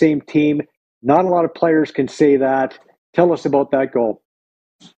with the same team. Not a lot of players can say that. Tell us about that goal.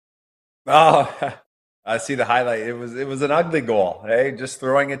 Oh, I see the highlight. It was an ugly goal. Hey, just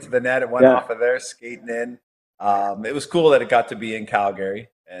throwing it to the net. It went off of there, skating in. It was cool that it got to be in Calgary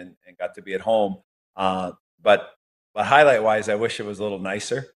and got to be at home. But highlight-wise, I wish it was a little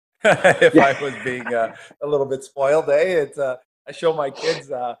nicer. If I was being a little bit spoiled, I show my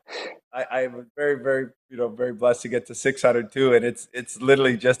kids. I was very, very, very blessed to get to 600 too, and it's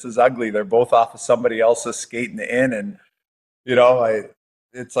literally just as ugly. They're both off of somebody else's skating in, and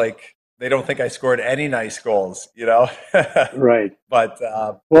it's like they don't think I scored any nice goals, Right. But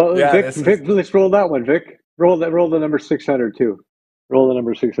Vic, let's roll that one, Vic. Roll the number 600 too. Roll the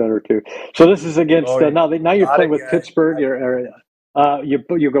number 600 too. So this is against now you're playing with Pittsburgh.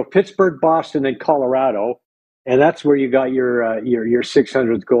 You go Pittsburgh, Boston, and Colorado. And that's where you got your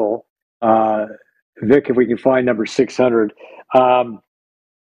 600th goal. Vic, if we can find number 600.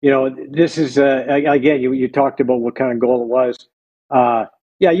 This is, again, you talked about what kind of goal it was.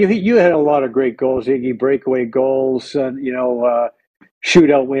 You had a lot of great goals, Iggy, breakaway goals,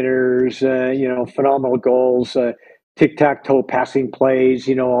 shootout winners, phenomenal goals, tic-tac-toe passing plays,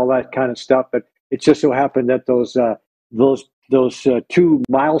 all that kind of stuff. But it just so happened that those 2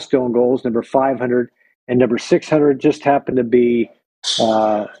 milestone goals, number 500 and number 600, just happened to be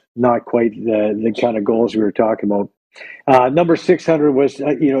not quite the kind of goals we were talking about. Number 600 was,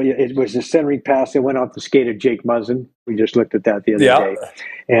 it was a centering pass that went off the skate of Jake Muzzin. We just looked at that the other Yeah. day.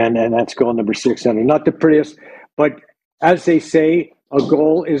 And that's goal number 600. Not the prettiest, but as they say, a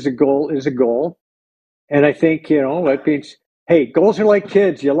goal is a goal is a goal. And I think, that means, hey, goals are like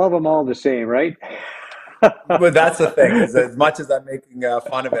kids. You love them all the same, right? But that's the thing, is as much as I'm making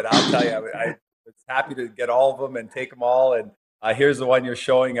fun of it, I'll tell you, I was happy to get all of them and take them all. And here's the one you're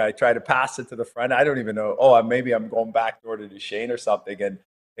showing. I try to pass it to the front. I don't even know. Oh, maybe I'm going back door to Duchesne or something, and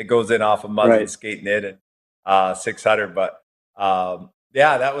it goes in off of Muzzin Right. skating it and 600. But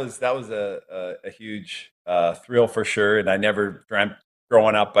yeah, that was a huge thrill for sure. And I never dreamt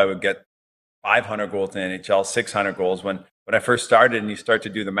growing up I would get 500 goals in the NHL, 600 goals. When I first started, and you start to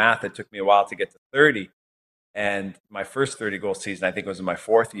do the math, it took me a while to get to 30. And my first 30 goal season, I think, was in my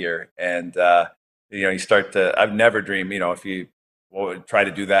fourth year. And, you start to, I've never dreamed, if you try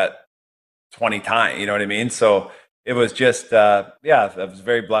to do that 20 times, you know what I mean? So it was just, I was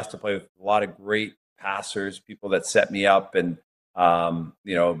very blessed to play with a lot of great passers, people that set me up, and,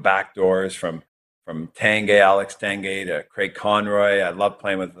 back doors from Tanguay, Alex Tanguay, to Craig Conroy. I love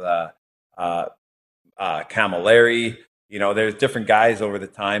playing with Camilleri. There's different guys over the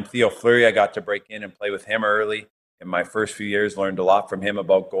time. Theo Fleury, I got to break in and play with him early in my first few years. Learned a lot from him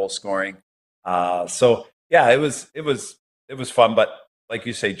about goal scoring. So yeah, it was fun. But like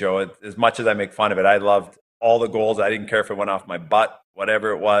you say, Joe, as much as I make fun of it, I loved all the goals. I didn't care if it went off my butt,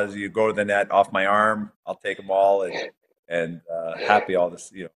 whatever it was. You go to the net, off my arm, I'll take them all, and happy all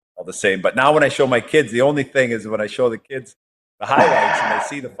this, all the same. But now when I show my kids, the only thing is when I show the kids the highlights and they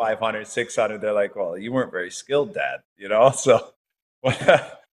see the 500, 600, they're like, well, you weren't very skilled, Dad, So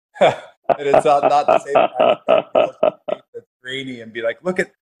it's not the same. That's grainy and be like, look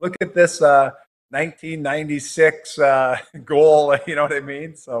at this 1996 goal, you know what I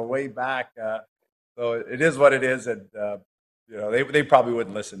mean? So way back. So it is what it is. And, they probably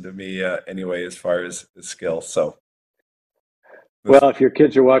wouldn't listen to me anyway, as far as the skill. So. Well, if your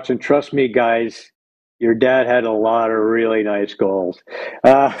kids are watching, trust me, guys, your dad had a lot of really nice goals.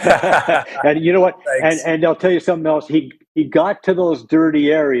 And you know what? And I'll tell you something else. He got to those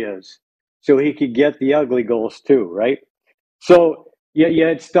dirty areas so he could get the ugly goals too, right? So you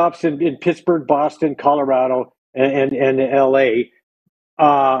had stops in Pittsburgh, Boston, Colorado, and LA.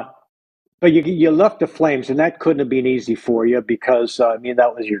 But you left the Flames, and that couldn't have been easy for you because,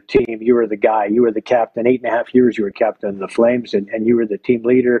 that was your team. You were the guy. You were the captain. 8.5 years you were captain of the Flames, and you were the team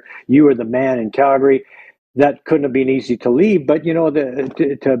leader. You were the man in Calgary. That couldn't have been easy to leave, but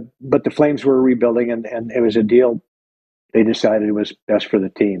but the Flames were rebuilding, and it was a deal they decided it was best for the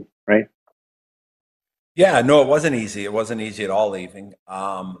team, right? Yeah, no, it wasn't easy. It wasn't easy at all leaving.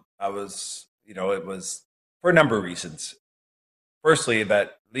 It was for a number of reasons. Firstly,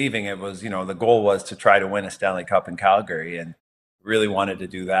 that leaving, it was, the goal was to try to win a Stanley Cup in Calgary, and really wanted to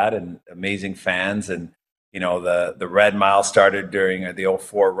do that, and amazing fans. And, the Red Mile started during the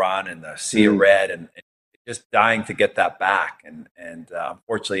 2004 run, and the Sea of Red, and just dying to get that back. And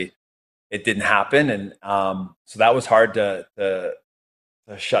unfortunately, it didn't happen. And so that was hard to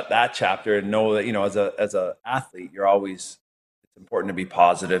shut that chapter, and know that, as a athlete, it's important to be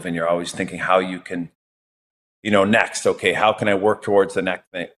positive, and you're always thinking how you can, next, okay, how can I work towards the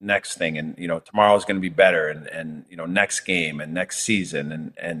next thing? And, tomorrow's going to be better, and, next game and next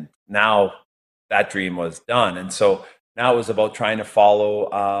season. And now that dream was done. And so now it was about trying to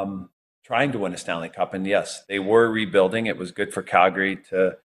follow, trying to win a Stanley Cup. And yes, they were rebuilding. It was good for Calgary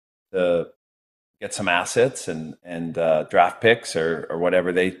to get some assets and draft picks or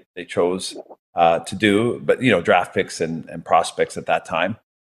whatever they chose to do, but draft picks and prospects at that time.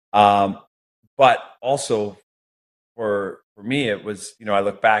 But also for me, it was, I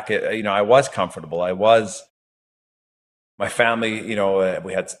look back at, I was comfortable. My family,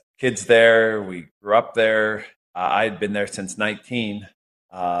 we had kids there. We grew up there. I had been there since 19.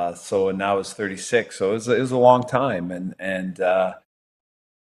 And now it's 36. So it was a long time. And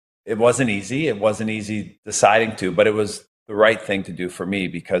it wasn't easy. It wasn't easy deciding to, but it was the right thing to do for me,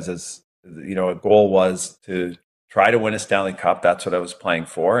 because a goal was to try to win a Stanley Cup. That's what I was playing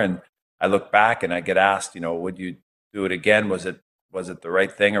for. And I look back and I get asked, would you do it again? Was it the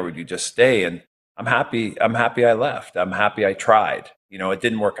right thing, or would you just stay? And I'm happy I left. I'm happy I tried. It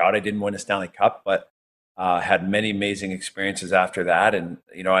didn't work out. I didn't win a Stanley Cup, but had many amazing experiences after that. And,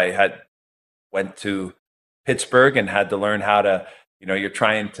 I went to Pittsburgh and had to learn how to,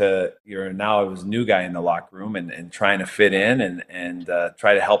 now I was a new guy in the locker room, and trying to fit in and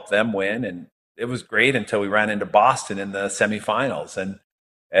try to help them win. And it was great until we ran into Boston in the semifinals. And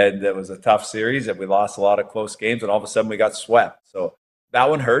it was a tough series, and we lost a lot of close games, and all of a sudden we got swept. So that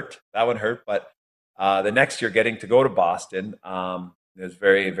one hurt. But The next year, getting to go to Boston, I was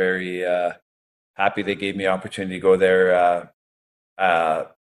very, very happy they gave me the opportunity to go there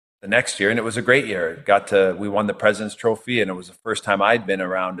the next year, and it was a great year. We won the President's Trophy, and it was the first time I'd been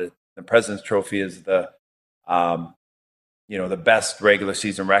around it. The President's Trophy is the the best regular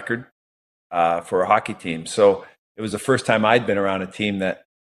season record for a hockey team. So it was the first time I'd been around a team that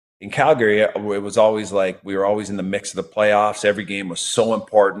in Calgary, it was always like we were always in the mix of the playoffs. Every game was so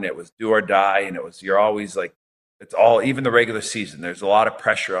important. It was do or die, and you're always like, it's all, even the regular season. There's a lot of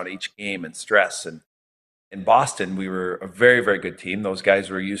pressure on each game and stress. And in Boston, we were a very, very good team. Those guys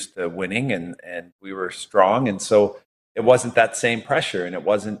were used to winning, and we were strong. And so it wasn't that same pressure, and it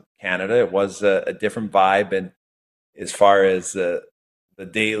wasn't Canada. It was a different vibe. And as far as the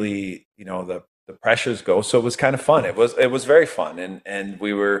daily, the pressures go. So it was kind of fun. It was very fun. And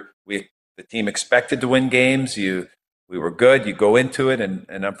the team expected to win games. We were good. You go into it. And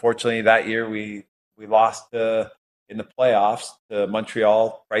unfortunately that year we lost in the playoffs to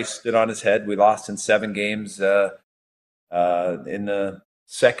Montreal. Price stood on his head. We lost in 7 games in the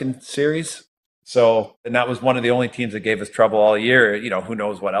second series. So, and that was one of the only teams that gave us trouble all year. Who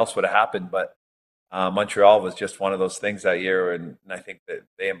knows what else would have happened, but Montreal was just one of those things that year, and I think that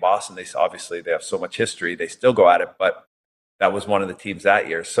they in Boston, they have so much history, they still go at it, but that was one of the teams that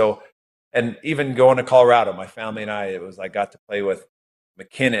year. So, and even going to Colorado, my family and I got to play with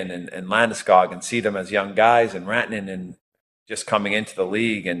McKinnon and Landeskog and see them as young guys, and Rantanen and just coming into the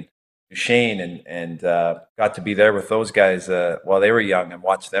league, and Duchesne, and got to be there with those guys while they were young and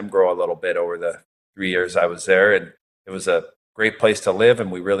watch them grow a little bit over the 3 years I was there. And it was a great place to live, and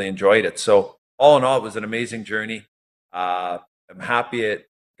we really enjoyed it. So all in all, it was an amazing journey. I'm happy it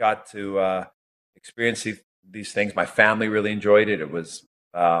got to experience these things. My family really enjoyed it. It was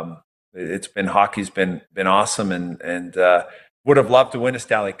hockey's been awesome, and would have loved to win a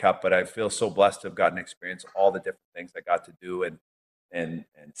Stanley Cup, but I feel so blessed to have gotten to experience all the different things I got to do, and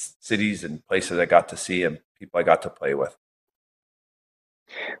cities and places I got to see, and people I got to play with.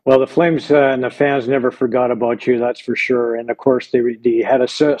 Well, the Flames and the fans never forgot about you, that's for sure. And of course, they had a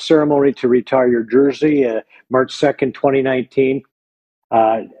ceremony to retire your jersey, March 2nd, 2019.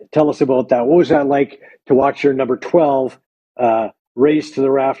 Tell us about that. What was that like to watch your number 12 raised to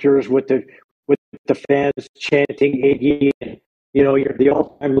the rafters with the fans chanting Iggy? And, you're the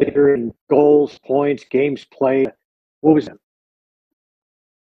all-time leader in goals, points, games played. What was that?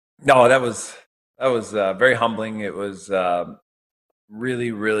 No, that was very humbling. It was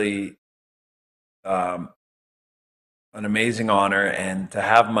really, really an amazing honor, and to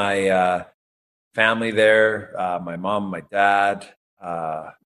have my family there, my mom, my dad,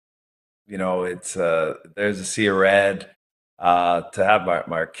 it's there's a sea of red, to have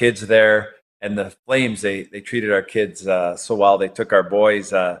my kids there, and the Flames, they treated our kids so well. They took our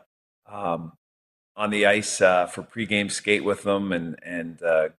boys on the ice for pregame skate with them, and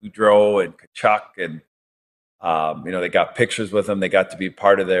Goudreau and Kachuk, and they got pictures with them. They got to be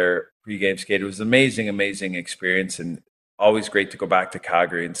part of their pregame skate. It was an amazing, amazing experience, and always great to go back to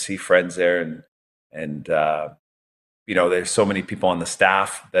Calgary and see friends there. And there's so many people on the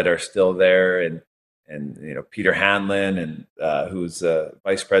staff that are still there, and Peter Hanlon, and who's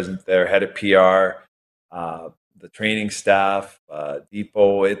vice president there, head of PR, the training staff,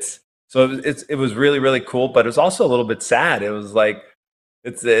 Depot. It was really, really cool, but it was also a little bit sad. It was like,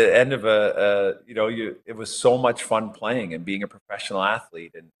 it's the end of it was so much fun playing and being a professional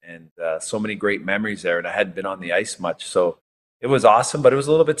athlete, and so many great memories there. And I hadn't been on the ice much, so it was awesome, but it was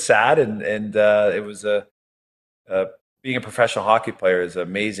a little bit sad. And it was being a professional hockey player is an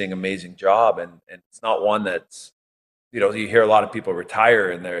amazing, amazing job. And it's not one that's, you hear a lot of people retire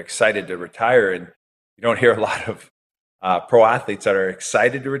and they're excited to retire, and you don't hear a lot of pro athletes that are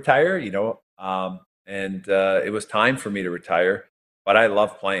excited to retire, and it was time for me to retire. But I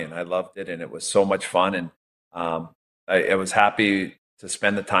loved playing. I loved it, and it was so much fun. And I was happy to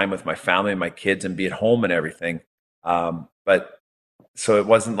spend the time with my family and my kids and be at home and everything. But so it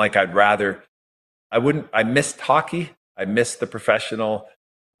wasn't like I missed hockey. I missed the professional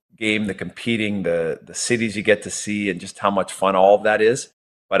game, the competing, the cities you get to see, and just how much fun all of that is.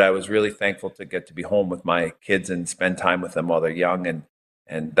 But I was really thankful to get to be home with my kids and spend time with them while they're young,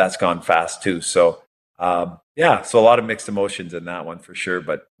 and that's gone fast too. So so a lot of mixed emotions in that one for sure.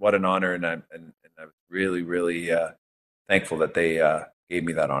 But what an honor, and I'm really, really thankful that they gave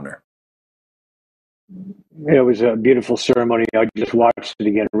me that honor. It was a beautiful ceremony. I just watched it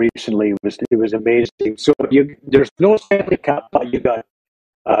again recently. It was amazing. So there's no Stanley Cup. You got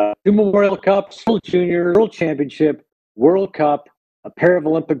 2 Memorial Cups, World Junior, World Championship, World Cup, a pair of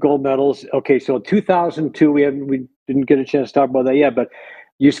Olympic gold medals. Okay, so 2002, we didn't get a chance to talk about that yet, but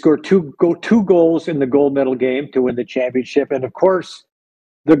You score two goals in the gold medal game to win the championship, and of course,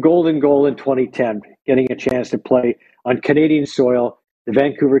 the golden goal in 2010, getting a chance to play on Canadian soil, the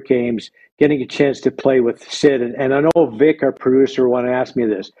Vancouver Canucks, getting a chance to play with Sid. And I know Vic, our producer, want to ask me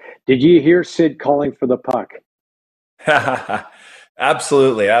this. Did you hear Sid calling for the puck?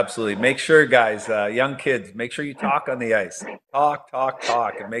 Absolutely, absolutely. Make sure, guys, young kids, make sure you talk on the ice. Talk, talk,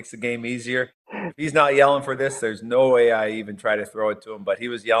 talk. It makes the game easier. If he's not yelling for this, there's no way I even try to throw it to him. But he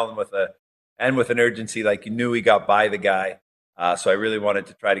was yelling with an urgency, like you knew he got by the guy. So I really wanted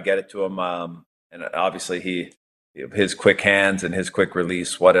to try to get it to him. And obviously, his quick hands and his quick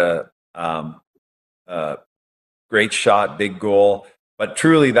release. What a great shot, big goal. But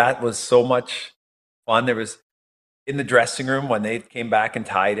truly, that was so much fun. There was in the dressing room when they came back and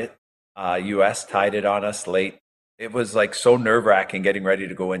tied it. US tied it on us late. It was like so nerve-wracking getting ready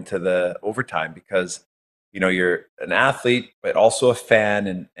to go into the overtime because you're an athlete but also a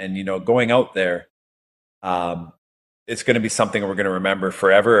fan, and going out there, it's going to be something we're going to remember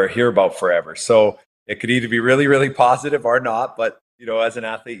forever or hear about forever. So it could either be really, really positive or not. But as an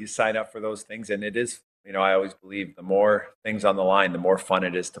athlete, you sign up for those things, and it is. I always believe the more things on the line, the more fun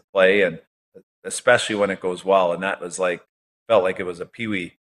it is to play, and especially when it goes well. And that was felt like it was a Pee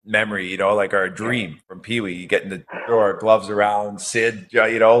Wee memory, like our dream from Pee Wee, getting to throw our gloves around, Sid,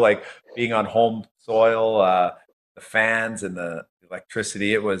 like being on home soil, the fans and the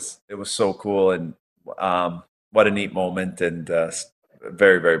electricity. It was so cool, and what a neat moment, and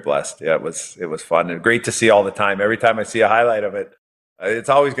very, very blessed. Yeah, it was fun and great to see all the time. Every time I see a highlight of it, it's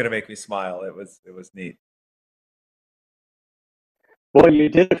always going to make me smile. It was neat. Well, you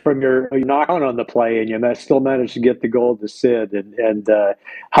did it from your knock on the play, and you still managed to get the goal to Sid. And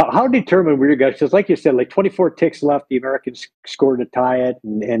how determined were you guys? Because, like you said, 24 ticks left, the Americans scored to tie it,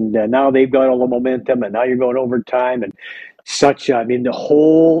 and now they've got all the momentum, and now you're going overtime, and the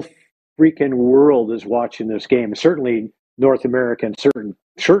whole freaking world is watching this game. Certainly North America, and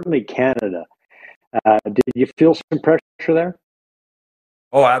certainly Canada. Did you feel some pressure there?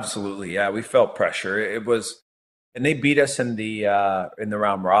 Oh, absolutely. Yeah, we felt pressure. It was. And they beat us in the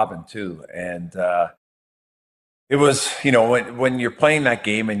round robin too, and it was when you're playing that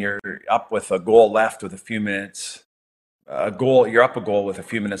game and you're up with a goal left with a few minutes, you're up a goal with a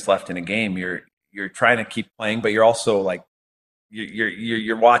few minutes left in a game. You're trying to keep playing, but you're also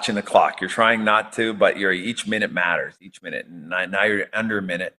you're watching the clock. You're trying not to, but each minute matters. Each minute, and now you're under a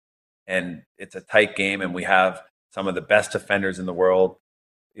minute, and it's a tight game, and we have some of the best defenders in the world.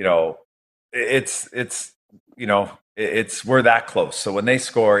 We're that close. So when they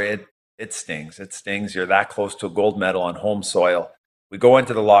score, it stings. It stings. You're that close to a gold medal on home soil. We go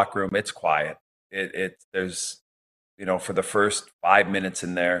into the locker room. It's quiet. There's for the first 5 minutes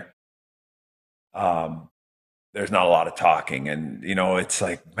in there, there's not a lot of talking, and it's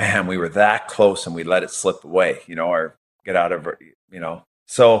like, man, we were that close and we let it slip away. Or get out of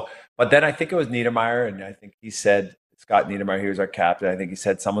So, but then I think it was Niedermayer, and I think he said. Scott Niedermayer, he was our captain. I think he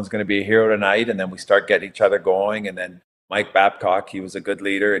said someone's going to be a hero tonight, and then we start getting each other going. And then Mike Babcock, he was a good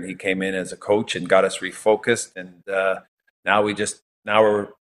leader, and he came in as a coach and got us refocused. And now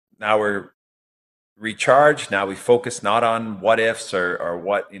we're recharged. Now we focus not on what ifs or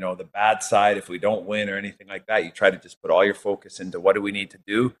what the bad side if we don't win or anything like that. You try to just put all your focus into what do we need to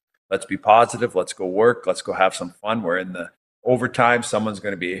do. Let's be positive. Let's go work. Let's go have some fun. We're in the overtime. Someone's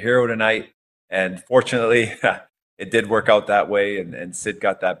going to be a hero tonight, and fortunately. It did work out that way, and Sid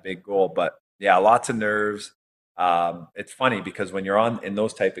got that big goal. But yeah, lots of nerves. It's funny because when you're in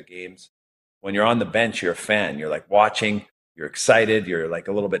those type of games, when you're on the bench, you're a fan. You're watching, you're excited, you're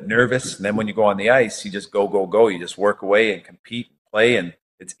a little bit nervous. And then when you go on the ice, you just go, go, go. You just work away and compete and play. And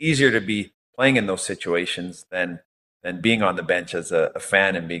it's easier to be playing in those situations than being on the bench as a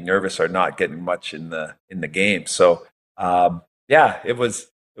fan and being nervous or not getting much in the game. So yeah, it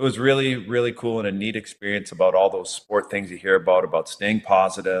was really, really cool and a neat experience about all those sport things you hear about staying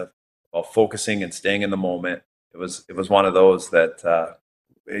positive, about focusing and staying in the moment. It was one of those that,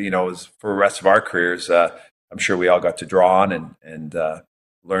 was for the rest of our careers, I'm sure we all got to draw on and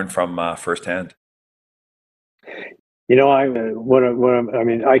learn from firsthand. I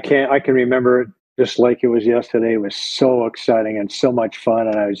can remember it just like it was yesterday. It was so exciting and so much fun.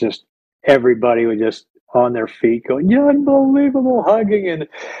 And everybody was just on their feet going, yeah, unbelievable, hugging, and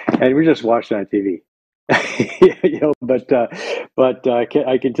we're just watching on TV. But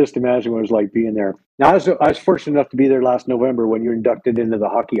I can just imagine what it was like being there. Now, I was fortunate enough to be there last November when you were inducted into the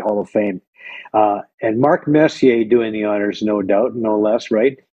Hockey Hall of Fame, and Mark Messier doing the honors, no doubt, no less,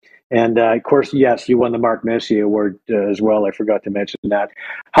 right? And of course, yes, you won the Mark Messier Award as well. I forgot to mention that.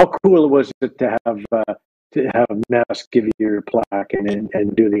 How cool was it to have to have Mass give you your plaque and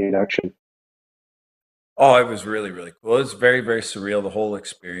do the induction? Oh, it was really, really cool. It was very, very surreal, the whole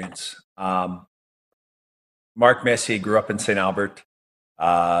experience. Mark Messier grew up in St. Albert.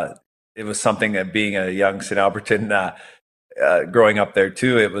 It was something that being a young St. Albertan, growing up there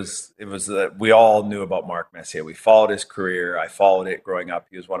too, we all knew about Mark Messier. We followed his career. I followed it growing up.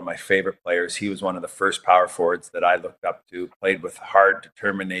 He was one of my favorite players. He was one of the first power forwards that I looked up to, played with heart,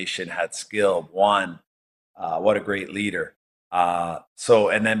 determination, had skill, won. What a great leader.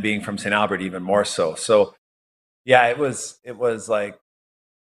 And then being from St. Albert, even more so. So yeah, it was a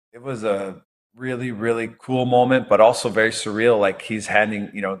really, really cool moment, but also very surreal. Like he's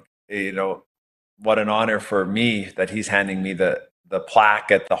handing, what an honor for me that he's handing me the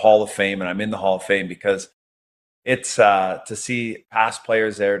plaque at the Hall of Fame, and I'm in the Hall of Fame because it's to see past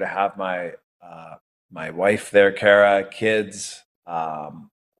players there, to have my wife there, Kara, kids,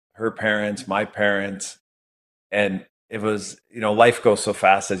 her parents, my parents, and it was, life goes so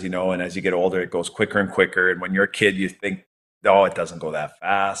fast, as you know, and as you get older, it goes quicker and quicker. And when you're a kid, you think, oh, it doesn't go that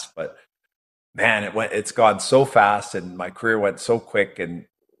fast, but man, it's gone so fast, and my career went so quick, and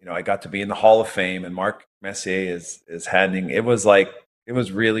I got to be in the Hall of Fame, and Mark Messier is handing. It was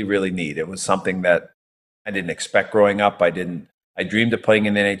really, really neat. It was something that I didn't expect growing up. I dreamed of playing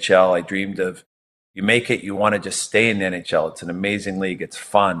in the NHL. I dreamed of, you make it, you want to just stay in the NHL. It's an amazing league. It's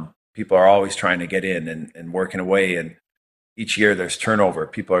fun. People are always trying to get in and working away. And each year there's turnover.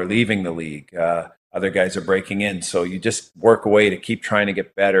 People are leaving the league. Other guys are breaking in. So you just work away to keep trying to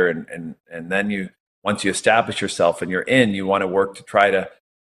get better. And then once you establish yourself and you're in, you want to work to try to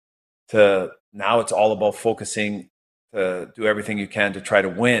now it's all about focusing to do everything you can to try to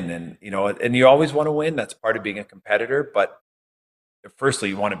win. And, and you always want to win. That's part of being a competitor. But firstly,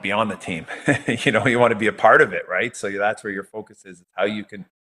 you want to be on the team. You want to be a part of it, right? So that's where your focus is, how you can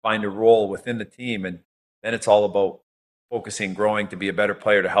find a role within the team. And then it's all about focusing, growing to be a better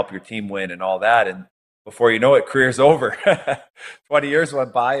player, to help your team win and all that. And before you know it, career's over. 20 years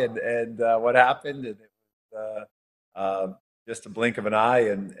went by, and what happened? And it was just a blink of an eye,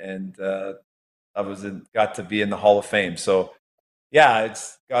 and got to be in the Hall of Fame. So yeah,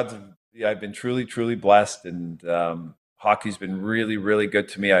 I've been truly, truly blessed, and hockey's been really, really good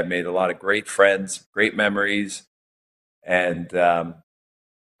to me. I've made a lot of great friends, great memories, and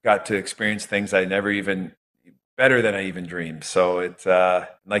got to experience things better than I even dreamed. So it's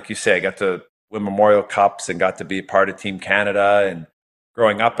like you say, I got to win Memorial Cups and got to be a part of Team Canada. And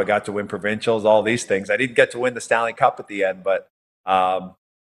growing up, I got to win provincials, all these things. I didn't get to win the Stanley Cup at the end, but I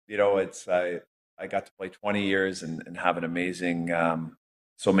got to play 20 years and have an amazing,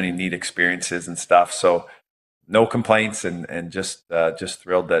 so many neat experiences and stuff. So no complaints, and just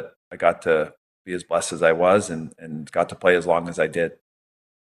thrilled that I got to be as blessed as I was, and got to play as long as I did.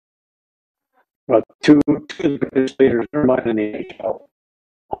 Well, two of the greatest leaders in the NHL,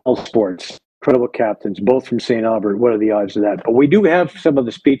 all sports, incredible captains, both from St. Albert. What are the odds of that? But we do have some of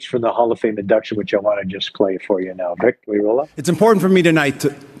the speech from the Hall of Fame induction, which I want to just play for you now. Vic, can we roll up? It's important for me tonight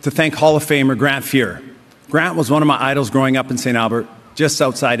to thank Hall of Famer Grant Fuhr. Grant was one of my idols growing up in St. Albert, just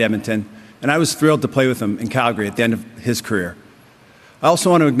outside Edmonton, and I was thrilled to play with him in Calgary at the end of his career. I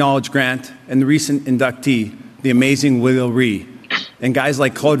also want to acknowledge Grant and the recent inductee, the amazing Will Ree, and guys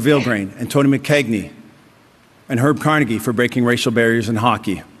like Claude Vilgrain and Tony McKegney and Herb Carnegie for breaking racial barriers in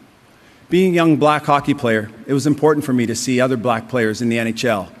hockey. Being a young black hockey player, it was important for me to see other black players in the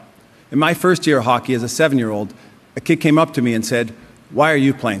NHL. In my first year of hockey as a 7-year-old, a kid came up to me and said, "Why are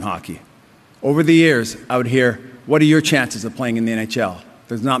you playing hockey?" Over the years, I would hear, "What are your chances of playing in the NHL?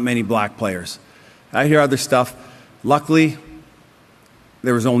 There's not many black players." I hear other stuff. Luckily,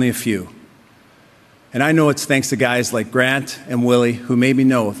 there was only a few. And I know it's thanks to guys like Grant and Willie who made me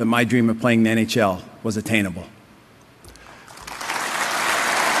know that my dream of playing in the NHL was attainable.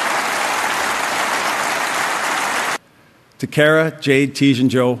 To Kara, Jade, Tej, and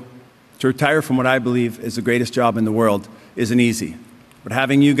Joe, to retire from what I believe is the greatest job in the world isn't easy. But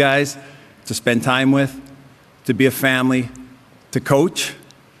having you guys to spend time with, to be a family, to coach,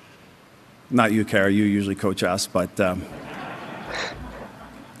 not you, Kara, you usually coach us, but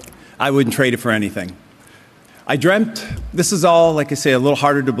I wouldn't trade it for anything. I dreamt, this is all, like I say, a little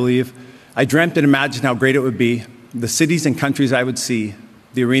harder to believe. I dreamt and imagined how great it would be, the cities and countries I would see,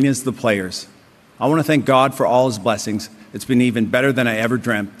 the arenas, the players. I want to thank God for all his blessings. It's been even better than I ever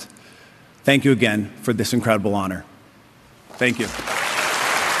dreamt. Thank you again for this incredible honor. Thank you.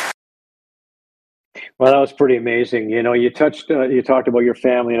 Well, that was pretty amazing. You talked about your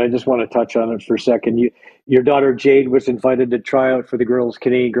family, and I just want to touch on it for a second. Your daughter Jade was invited to try out for the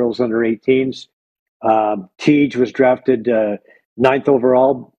Canadian girls under 18s. Tej was drafted ninth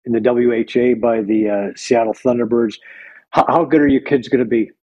overall in the WHA by the Seattle Thunderbirds. How good are your kids going to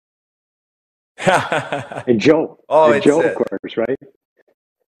be? And Joe, Oh, it's Of course, right?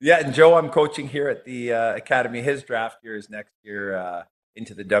 yeah, and Joe, I'm coaching here at the academy. His draft year is next year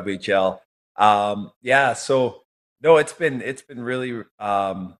into the WHL. Yeah, so no, it's been really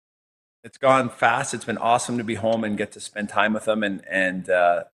it's gone fast. It's been awesome to be home and get to spend time with them, and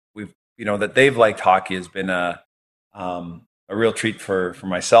we've that they've liked hockey has been a real treat for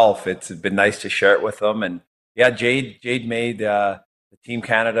myself. It's been nice to share it with them, and yeah, Jade made the Team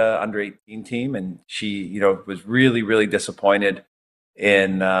Canada under 18 team, and she was really disappointed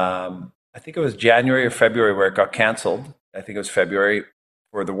in I think it was January or February where it got canceled. I think it was February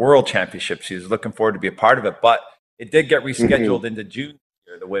for the World Championship. She was looking forward to be a part of it, but it did get rescheduled into June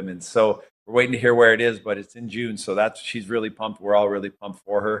here, the women's. So we're waiting to hear where it is, but it's in June. So she's really pumped. We're all really pumped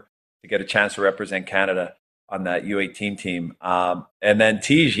for her to get a chance to represent Canada on that U18 team. And then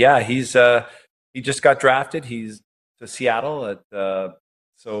Tej, yeah, he just got drafted. He's to Seattle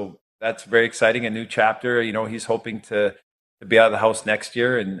so that's very exciting. A new chapter. He's hoping to be out of the house next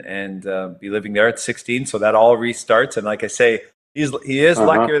year and be living there at 16. So that all restarts. And like I say, he is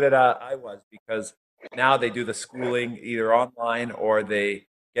luckier than I was, because now they do the schooling either online or they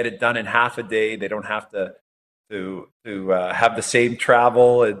get it done in half a day. They don't have to have the same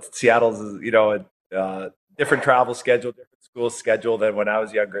travel. And Seattle's a different travel schedule, different school schedule than when I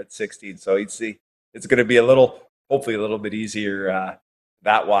was younger at 16. So you'd see it's going to be hopefully a little bit easier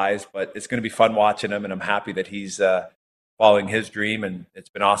that wise, but it's going to be fun watching him, and I'm happy that he's following his dream, and it's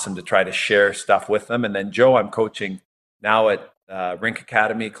been awesome to try to share stuff with them. And then Joe, I'm coaching now at Rink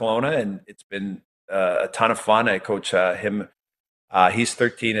Academy Kelowna, and it's been a ton of fun. I coach him. He's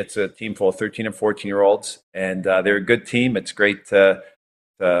 13. It's a team full of 13 and 14-year-olds, and they're a good team. It's great to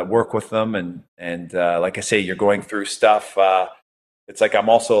work with them, and like I say, you're going through stuff. It's like I'm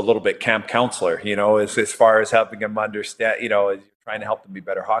also a little bit camp counselor, as far as helping them understand, trying to help them be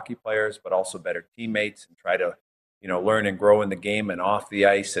better hockey players, but also better teammates, and try to learn and grow in the game and off the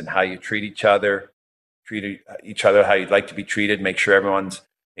ice, and how you treat each other how you'd like to be treated, make sure everyone's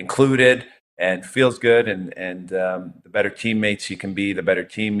included and feels good, and the better teammates you can be, the better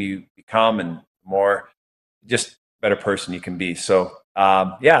team you become, and more just better person you can be. So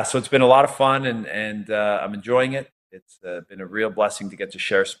so it's been a lot of fun, and I'm enjoying it. It's been a real blessing to get to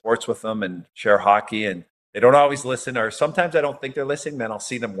share sports with them and share hockey, and they don't always listen, or sometimes I don't think they're listening. Then I'll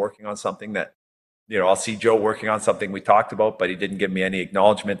see them working on something that I'll see Joe working on something we talked about, but he didn't give me any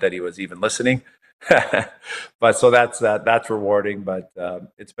acknowledgement that he was even listening. But so that's rewarding. But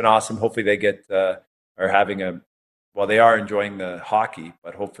it's been awesome. Hopefully they they are enjoying the hockey,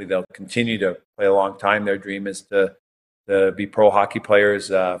 but hopefully they'll continue to play a long time. Their dream is to be pro hockey players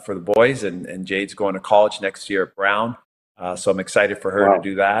for the boys, and Jade's going to college next year at Brown. So I'm excited for her to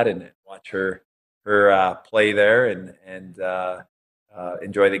do that and watch her play there and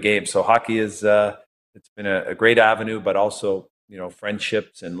enjoy the game. So hockey is it's been a great avenue, but also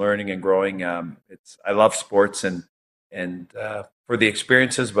friendships and learning and growing. I love sports and for the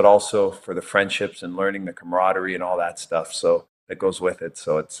experiences, but also for the friendships and learning the camaraderie and all that stuff. So that goes with it.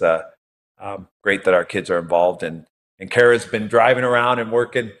 So it's great that our kids are involved, and Kara's been driving around and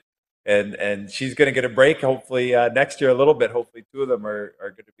working, and she's going to get a break hopefully next year a little bit. Hopefully two of them are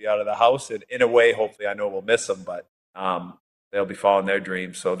going to be out of the house, and in a way, hopefully, I know we'll miss them, but they'll be following their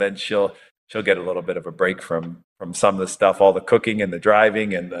dreams. So then she'll get a little bit of a break from some of the stuff, all the cooking and the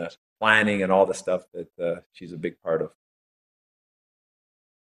driving and the planning and all the stuff that she's a big part of.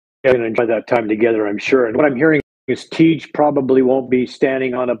 Going to enjoy that time together, I'm sure. And what I'm hearing is Tej probably won't be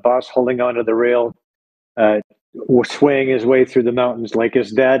standing on a bus holding onto the rail, swaying his way through the mountains like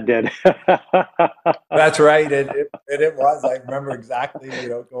his dad did. That's right. It was. I remember exactly,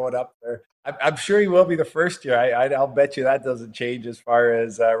 going up there. I'm sure he will be the first year. I'll bet you that doesn't change as far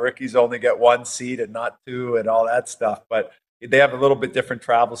as rookies only get one seat and not two and all that stuff. But they have a little bit different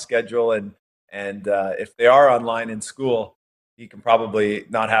travel schedule, and if they are online in school, he can probably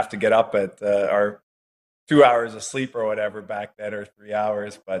not have to get up at our 2 hours of sleep or whatever back then, or 3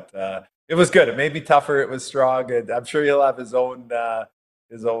 hours. But it was good. It made me tougher. It was strong, and I'm sure he'll have his own.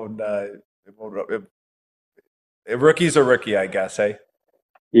 Rookie's a rookie, I guess. Hey.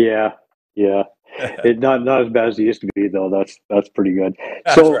 Yeah. Not as bad as he used to be, though. That's pretty good.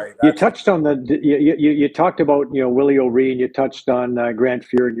 That's so right. You touched on you talked about Willie O'Ree, and you touched on Grant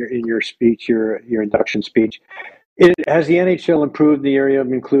Fuhr in your speech, your induction speech. Has the NHL improved the area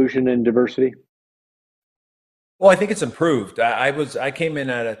of inclusion and diversity? Well, I think it's improved. I came in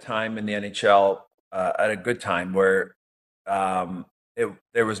at a time in the NHL at a good time where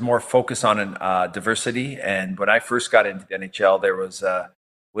there was more focus on diversity. And when I first got into the NHL,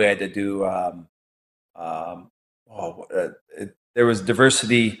 we had to do there was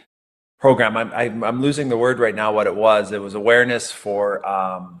diversity program. I'm losing the word right now. What it was awareness for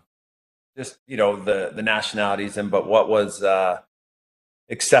just the nationalities but what was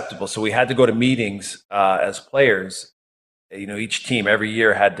acceptable. So we had to go to meetings as players. Each team every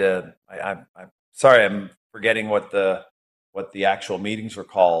year had to. I'm sorry, I'm forgetting what the actual meetings were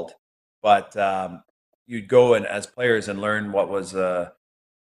called, but you'd go and as players and learn what was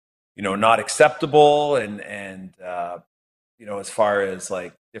not acceptable and as far as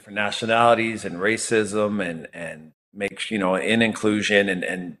like different nationalities and racism and make in inclusion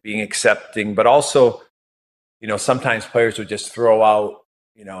and being accepting, but also sometimes players would just throw out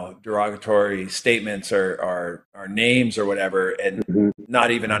derogatory statements or names or whatever and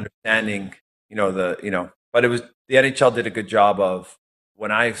not even understanding but it was the NHL did a good job of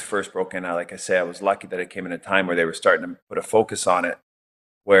when I first broke in. Like I say, I was lucky that it came in a time where they were starting to put a focus on it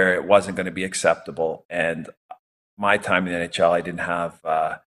where it wasn't going to be acceptable. And my time in the NHL, I didn't have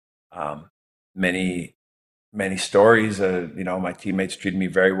many stories. My teammates treated me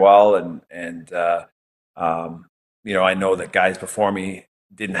very well, and I know that guys before me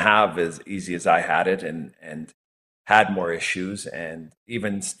didn't have as easy as I had it, and had more issues, and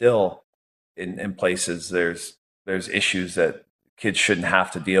even still in places there's issues that kids shouldn't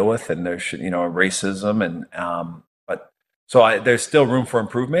have to deal with, and there should racism and there's still room for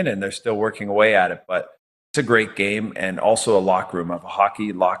improvement, and they're still working away at it. But it's a great game, and also a locker room. Of a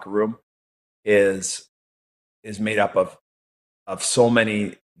hockey locker room is made up of so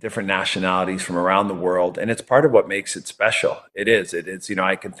many different nationalities from around the world, and it's part of what makes it special. It's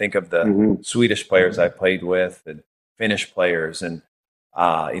I can think of the Swedish players I played with, and Finnish players, and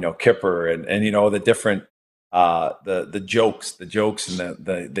Kipper, and the different the jokes and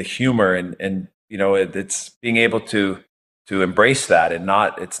the humor, and it's being able to embrace that, and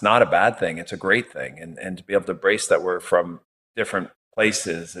it's not a bad thing, it's a great thing, and to be able to embrace that we're from different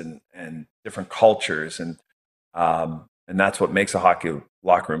places and different cultures, and that's what makes a hockey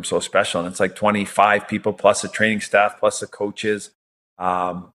locker room so special. And it's like 25 people plus the training staff plus the coaches.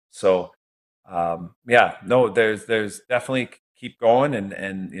 There's definitely keep going,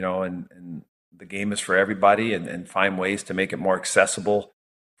 and the game is for everybody, and find ways to make it more accessible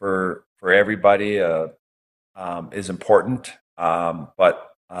for everybody is important. I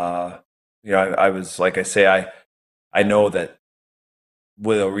was, like I say, I know that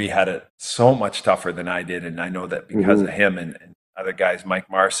Will O'Ree had it so much tougher than I did, and I know that because of him and other guys, Mike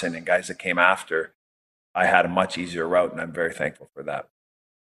Marson and guys that came after, I had a much easier route, and I'm very thankful for that.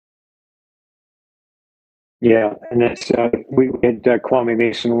 Yeah, and it's we had Kwame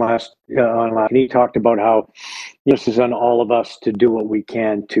Mason last, and he talked about how this is on all of us to do what we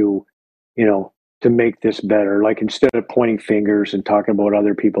can to make this better. Like, instead of pointing fingers and talking about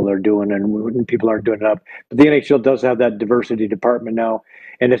other people are doing and people aren't doing it up, but the NHL does have that diversity department now,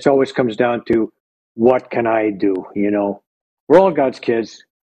 and it always comes down to what can I do? We're all God's kids.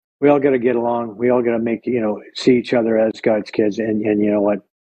 We all got to get along. We all got to make see each other as God's kids, and you know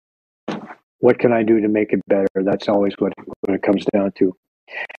what can I do to make it better? That's always what it comes down to.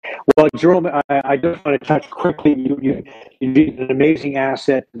 Well, Jerome, I just want to touch quickly. You've been an amazing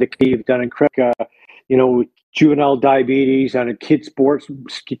asset that you've done incredible. Juvenile diabetes and kids sport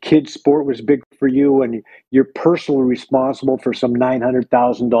was big for you, and you're personally responsible for some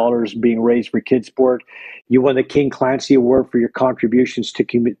 $900,000 being raised for kids sport. You won the King Clancy Award for your contributions to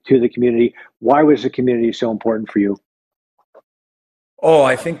the community. Why was the community so important for you? Oh,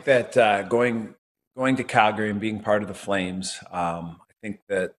 I think that going to Calgary and being part of the Flames, I think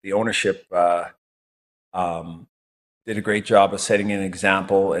that the ownership did a great job of setting an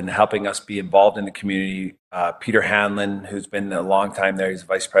example and helping us be involved in the community. Peter Hanlon, who's been a long time there, he's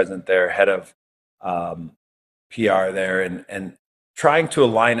vice president there, head of PR there, and trying to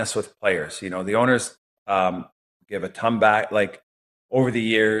align us with players. The owners give a ton back. Like, over the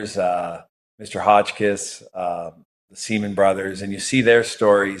years, Mr. Hotchkiss, the Seaman brothers, and you see their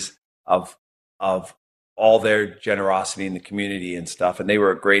stories of all their generosity in the community and stuff, and they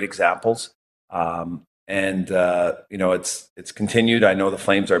were great examples. It's continued. I know the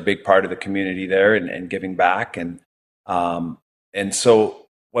Flames are a big part of the community there and giving back, and so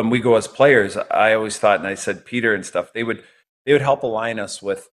when we go as players, I always thought, and I said Peter and stuff, they would help align us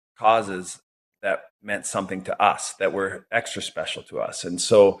with causes that meant something to us, that were extra special to us. And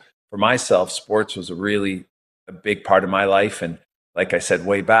so for myself, sports was a big part of my life. And like I said,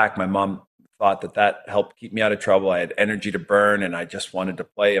 way back, my mom thought that helped keep me out of trouble. I had energy to burn, and I just wanted to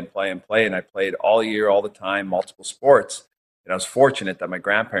play and play and play. And I played all year, all the time, multiple sports. I was fortunate that my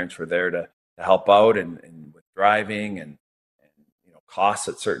grandparents were there to help out and with driving and costs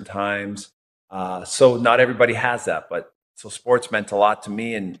at certain times. So not everybody has that, but so sports meant a lot to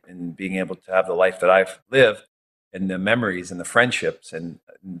me, and being able to have the life that I've lived and the memories and the friendships. And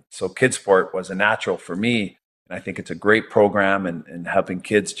so kids sport was a natural for me. And I think it's a great program, and helping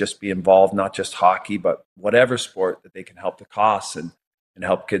kids just be involved, not just hockey, but whatever sport that they can help the costs and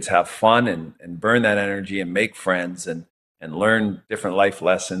help kids have fun and burn that energy and make friends and learn different life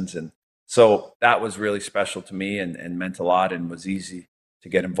lessons. And so that was really special to me and meant a lot and was easy to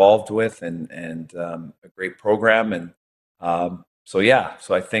get involved with and a great program. And so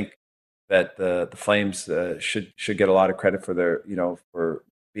I think that the Flames should get a lot of credit for their, for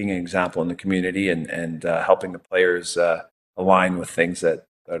being an example in the community and helping the players align with things that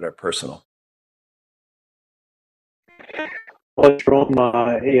are personal. Well, Jerome,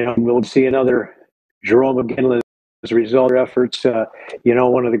 we'll see another Jarome Iginla as a result of their efforts.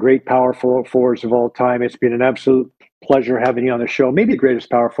 One of the great power forwards of all time. It's been an absolute pleasure having you on the show. Maybe the greatest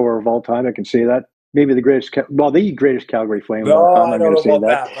power forward of all time. I can say that. Maybe the greatest, the greatest Calgary Flame of all time. I'm going to say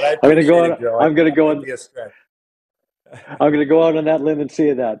that. I'm going to go on. I'm going to go on. I'm going to go out on that limb and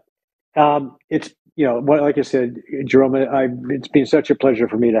say that. It's, like I said, Jerome, it's been such a pleasure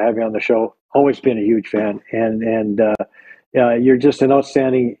for me to have you on the show. Always been a huge fan, and you're just an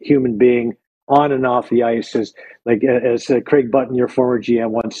outstanding human being on and off the ice. As Craig Button, your former GM,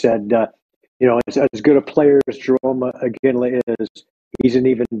 once said, as good a player as Jerome Iginla is, he's an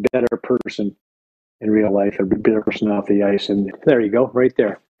even better person in real life, a better person off the ice. And there you go, right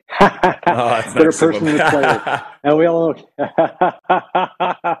there. Better nice person than the player. And we all know.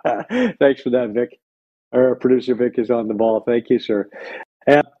 Thanks for that, Vic. Our producer Vic is on the ball. Thank you, sir.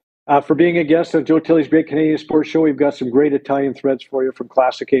 And for being a guest on Joe Tilley's Great Canadian Sports Show, we've got some great Italian threads for you from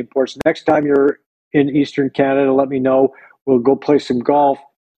Classica Imports. Next time you're in Eastern Canada, let me know. We'll go play some golf,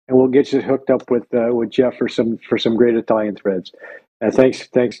 and we'll get you hooked up with Jeff for some great Italian threads.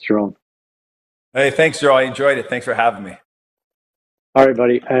 Thanks, Jerome. Hey, thanks, Joe. I enjoyed it. Thanks for having me. All right,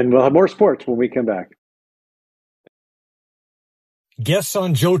 buddy. And we'll have more sports when we come back. Guests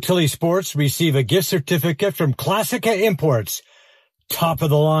on Joe Tilley Sports receive a gift certificate from Classica Imports. Top of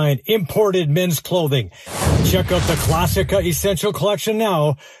the line imported men's clothing. Check out the Classica Essential Collection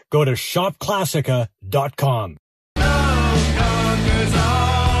now. Go to shopclassica.com.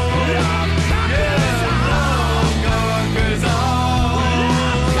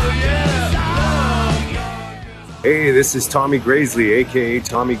 Hey, this is Tommy Graisley, aka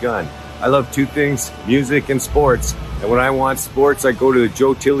Tommy Gunn. I love two things, music and sports. And when I want sports, I go to the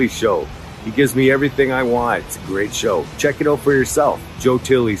Joe Tilley Show. He gives me everything I want. It's a great show. Check it out for yourself. Joe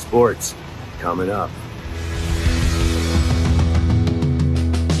Tilley Sports, coming up.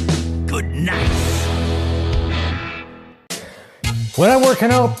 Good night. When I'm working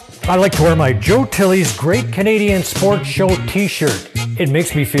out, I like to wear my Joe Tilley's Great Canadian Sports Show t-shirt. It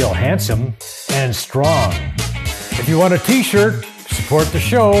makes me feel handsome and strong. If you want a t-shirt, support the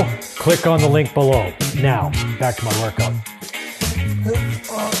show, click on the link below. Now, back to my workout.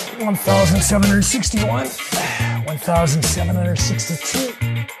 1,761, 1,762,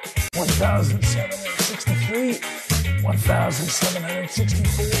 1,763,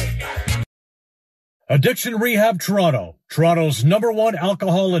 1,764. Addiction Rehab Toronto, Toronto's #1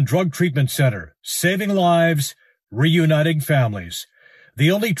 alcohol and drug treatment center, saving lives, reuniting families. The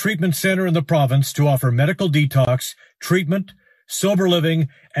only treatment center in the province to offer medical detox, treatment, sober living,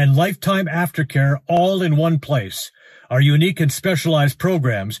 and lifetime aftercare all in one place. Our unique and specialized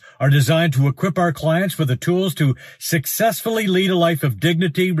programs are designed to equip our clients with the tools to successfully lead a life of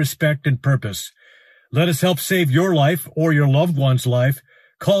dignity, respect, and purpose. Let us help save your life or your loved one's life.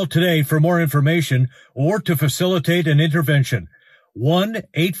 Call today for more information or to facilitate an intervention.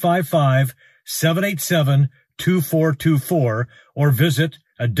 1-855-787-2424 or visit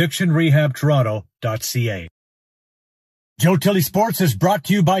addictionrehabtoronto.ca. Joe Tilley Sports is brought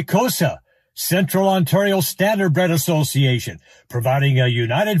to you by COSA, Central Ontario Standardbred Association, providing a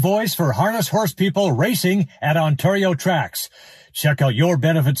united voice for harness horse people racing at Ontario tracks. Check out your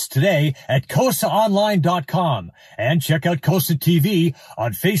benefits today at COSAonline.com and check out COSA TV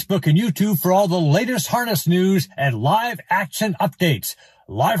on Facebook and YouTube for all the latest harness news and live action updates.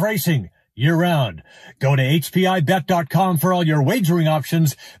 Live racing year-round. Go to HPIBet.com for all your wagering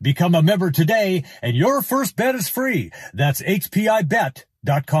options. Become a member today, and your first bet is free. That's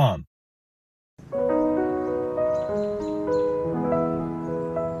HPIBet.com.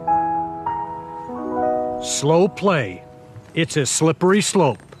 Slow play. It's a slippery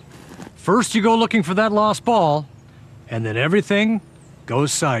slope. First you go looking for that lost ball, and then everything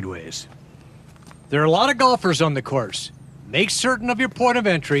goes sideways. There are a lot of golfers on the course. make certain of your point of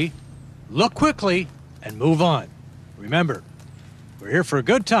entry, look quickly, and move on. Remember, we're here for a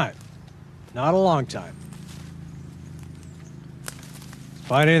good time, not a long time.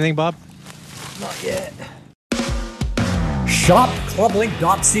 Find anything, Bob? Not yet. Shop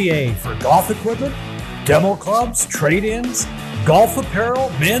clublink.ca for golf equipment, demo clubs, trade-ins, golf apparel,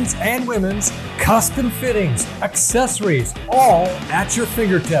 men's and women's, custom fittings, accessories, all at your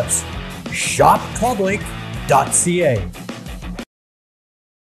fingertips. Shop clublink.ca.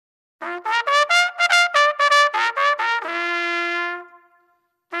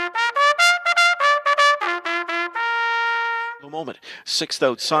 Moment. Sixth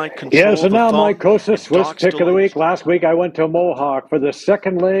outside, control. Yes, and now my Kosa Swiss Docs pick of the delays. week. Last week I went to Mohawk for the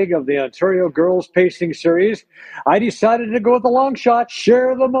second leg of the Ontario Girls Pacing Series. I decided to go with the long shot,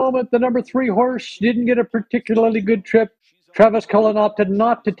 Share the Moment. The number 3 horse didn't get a particularly good trip. Travis Cullen opted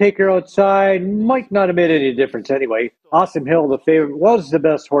not to take her outside. Might not have made any difference anyway. Awesome Hill, the favorite, was the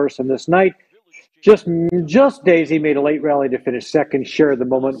best horse in this night. Just Daisy made a late rally to finish second. Share the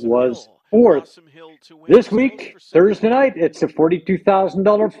Moment was fourth. This week, Thursday night, it's a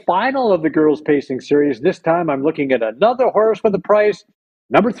 $42,000 final of the Girls Pacing Series. This time I'm looking at another horse with a price.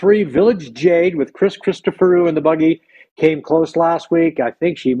 Number 3, Village Jade with Chris Christopherou in the buggy. Came close last week. I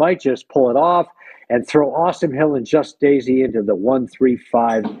think she might just pull it off and throw Awesome Hill and Just Daisy into the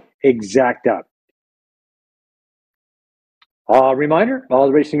 135 exacta. Reminder, all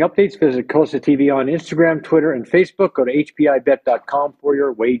the racing updates, visit Kosa TV on Instagram, Twitter, and Facebook. Go to hpibet.com for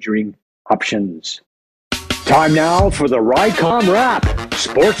your wagering options. Time now for the Rycom Wrap,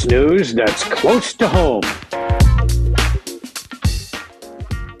 sports news that's close to home.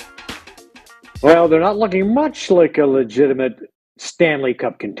 Well, they're not looking much like a legitimate Stanley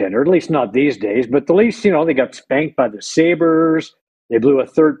Cup contender, at least not these days, but at least, they got spanked by the Sabres. They blew a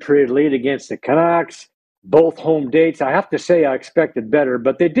third period lead against the Canucks. Both home dates. I have to say I expected better,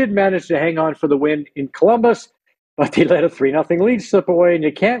 but they did manage to hang on for the win in Columbus. But they let a 3-0 lead slip away, and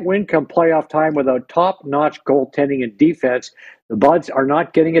you can't win come playoff time without top-notch goaltending and defense. The Buds are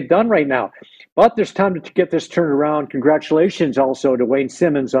not getting it done right now. But there's time to get this turned around. Congratulations also to Wayne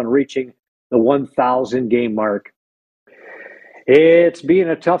Simmons on reaching the 1,000-game mark. It's been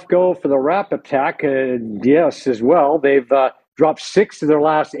a tough go for the Rap Attack, yes, as well. They've dropped 6 of their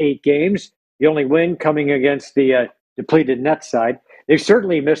last 8 games. The only win coming against the depleted net side. They've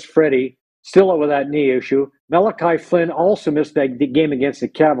certainly missed Freddie, still with that knee issue. Malachi Flynn also missed that game against the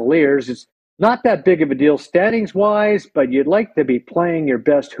Cavaliers. It's not that big of a deal standings-wise, but you'd like to be playing your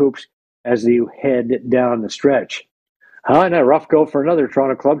best hoops as you head down the stretch. And a rough go for another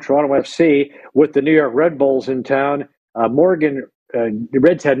Toronto club, Toronto FC, with the New York Red Bulls in town. The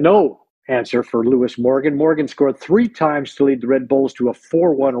Reds had no answer for Lewis Morgan. Morgan scored 3 times to lead the Red Bulls to a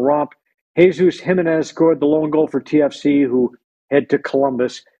 4-1 romp. Jesus Jimenez scored the lone goal for TFC, who head to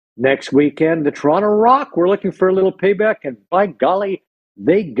Columbus next weekend. The Toronto Rock, we're looking for a little payback, and by golly,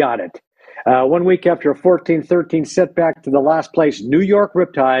 they got it. 1 week after a 14-13 setback to the last place New York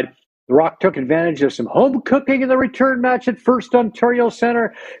Riptide, the Rock took advantage of some home cooking in the return match at First Ontario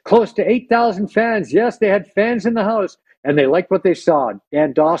Centre. Close to 8,000 fans. Yes, they had fans in the house, and they liked what they saw.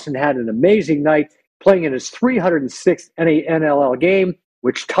 Dan Dawson had an amazing night, playing in his 306th NLL game,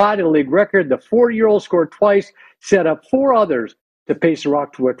 which tied a league record. The 40-year-old scored twice, set up 4 others to pace the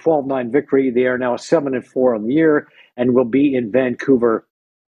Rock to a 12-9 victory. They are now 7-4 on the year and will be in Vancouver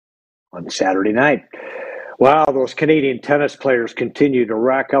on Saturday night. Wow, those Canadian tennis players continue to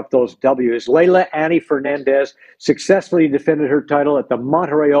rack up those W's. Leila Annie Fernandez successfully defended her title at the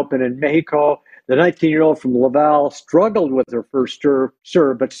Monterrey Open in Mexico. The 19-year-old from Laval struggled with her first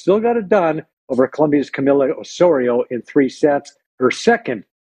serve, but still got it done over Colombia's Camila Osorio in 3 sets. Her second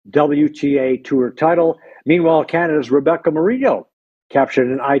WTA Tour title. Meanwhile, Canada's Rebecca Murillo captured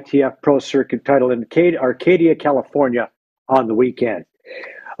an ITF Pro Circuit title in Arcadia, California on the weekend.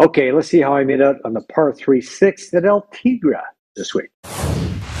 Okay, let's see how I made out on the par 3-6 at El Tigre this week.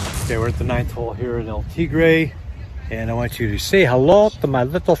 Okay, we're at the 9th hole here at El Tigre, and I want you to say hello to my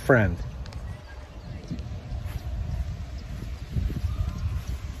little friend.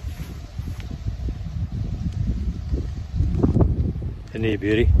 Isn't he a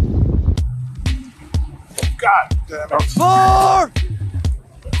beauty? God damn it. 4!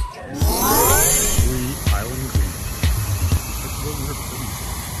 Island Green.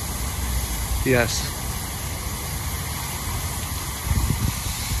 Yes.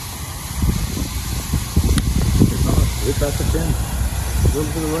 Hit that to 10. A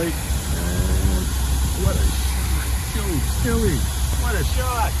little to the right. And what a shot. Joe Stilly. What a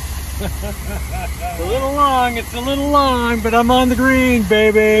shot. It's a little long, but I'm on the green,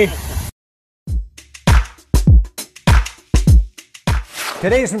 baby.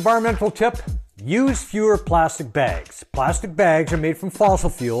 Today's environmental tip: use fewer plastic bags. Plastic bags are made from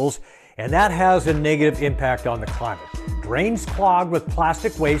fossil fuels, and that has a negative impact on the climate. Drains clogged with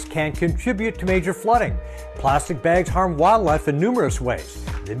plastic waste can contribute to major flooding. Plastic bags harm wildlife in numerous ways.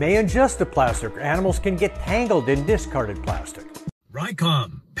 They may ingest the plastic, or animals can get tangled in discarded plastic.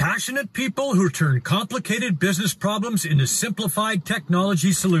 Rycom, passionate people who turn complicated business problems into simplified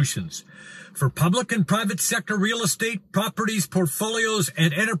technology solutions. For public and private sector real estate, properties, portfolios,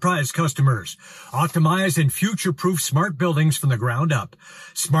 and enterprise customers. Optimize and future-proof smart buildings from the ground up.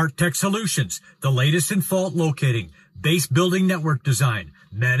 Smart Tech Solutions, the latest in fault locating, base building network design,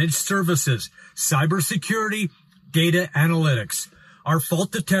 managed services, cybersecurity, data analytics. Our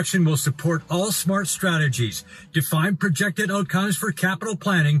fault detection will support all smart strategies, define projected outcomes for capital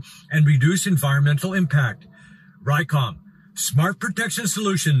planning, and reduce environmental impact. Rycom, smart protection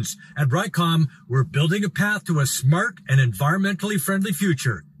solutions. At Rycom, we're building a path to a smart and environmentally friendly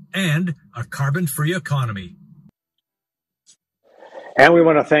future and a carbon-free economy. And we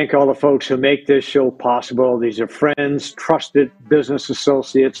want to thank all the folks who make this show possible. These are friends, trusted business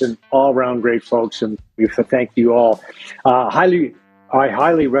associates, and all-around great folks, and we thank you all. I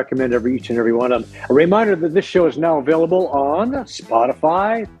highly recommend each and every one of them. A reminder that this show is now available on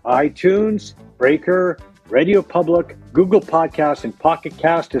Spotify, iTunes, Breaker, Radio Public, Google Podcasts, and Pocket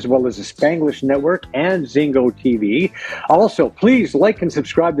Cast, as well as the Spanglish Network and Zingo TV. Also, please like and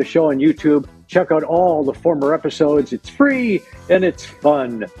subscribe to the show on YouTube. Check out all the former episodes. It's free and it's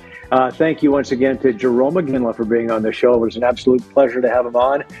fun. Thank you once again to Jarome Iginla for being on the show. It was an absolute pleasure to have him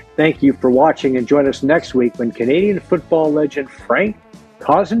on. Thank you for watching, and join us next week when Canadian football legend Frank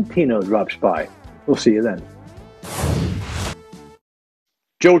Cosentino drops by. We'll see you then.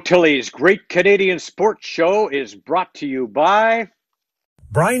 Joe Tilley's Great Canadian Sports Show is brought to you by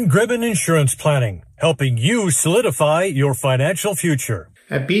Brian Gribben Insurance Planning, helping you solidify your financial future.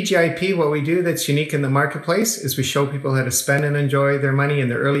 At BGIP, what we do that's unique in the marketplace is we show people how to spend and enjoy their money in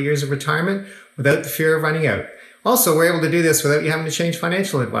their early years of retirement without the fear of running out. Also, we're able to do this without you having to change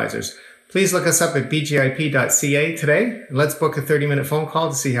financial advisors. Please look us up at bgip.ca today, and let's book a 30-minute phone call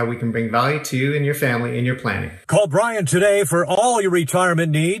to see how we can bring value to you and your family in your planning. Call Brian today for all your retirement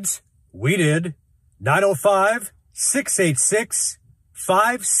needs. We did.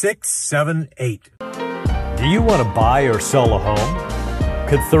 905-686-5678. Do you want to buy or sell a home?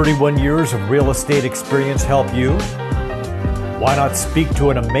 Could 31 years of real estate experience help you? Why not speak to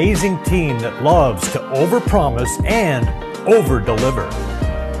an amazing team that loves to overpromise and overdeliver?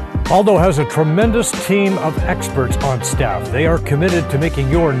 Aldo has a tremendous team of experts on staff. They are committed to making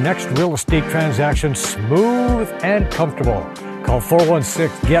your next real estate transaction smooth and comfortable. Call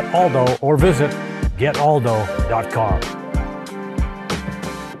 416-GET-ALDO or visit getaldo.com.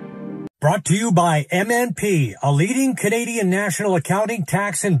 Brought to you by MNP, a leading Canadian national accounting,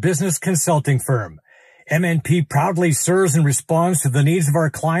 tax, and business consulting firm. MNP proudly serves and responds to the needs of our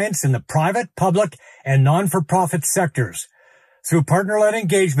clients in the private, public, and non-for-profit sectors. Through partner-led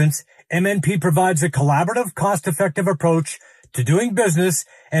engagements, MNP provides a collaborative, cost-effective approach to doing business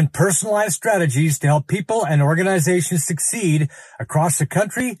and personalized strategies to help people and organizations succeed across the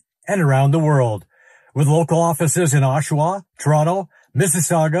country and around the world. With local offices in Oshawa, Toronto,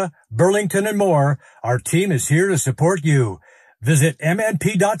 Mississauga, Burlington, and more, our team is here to support you. Visit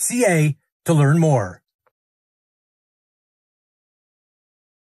mnp.ca to learn more.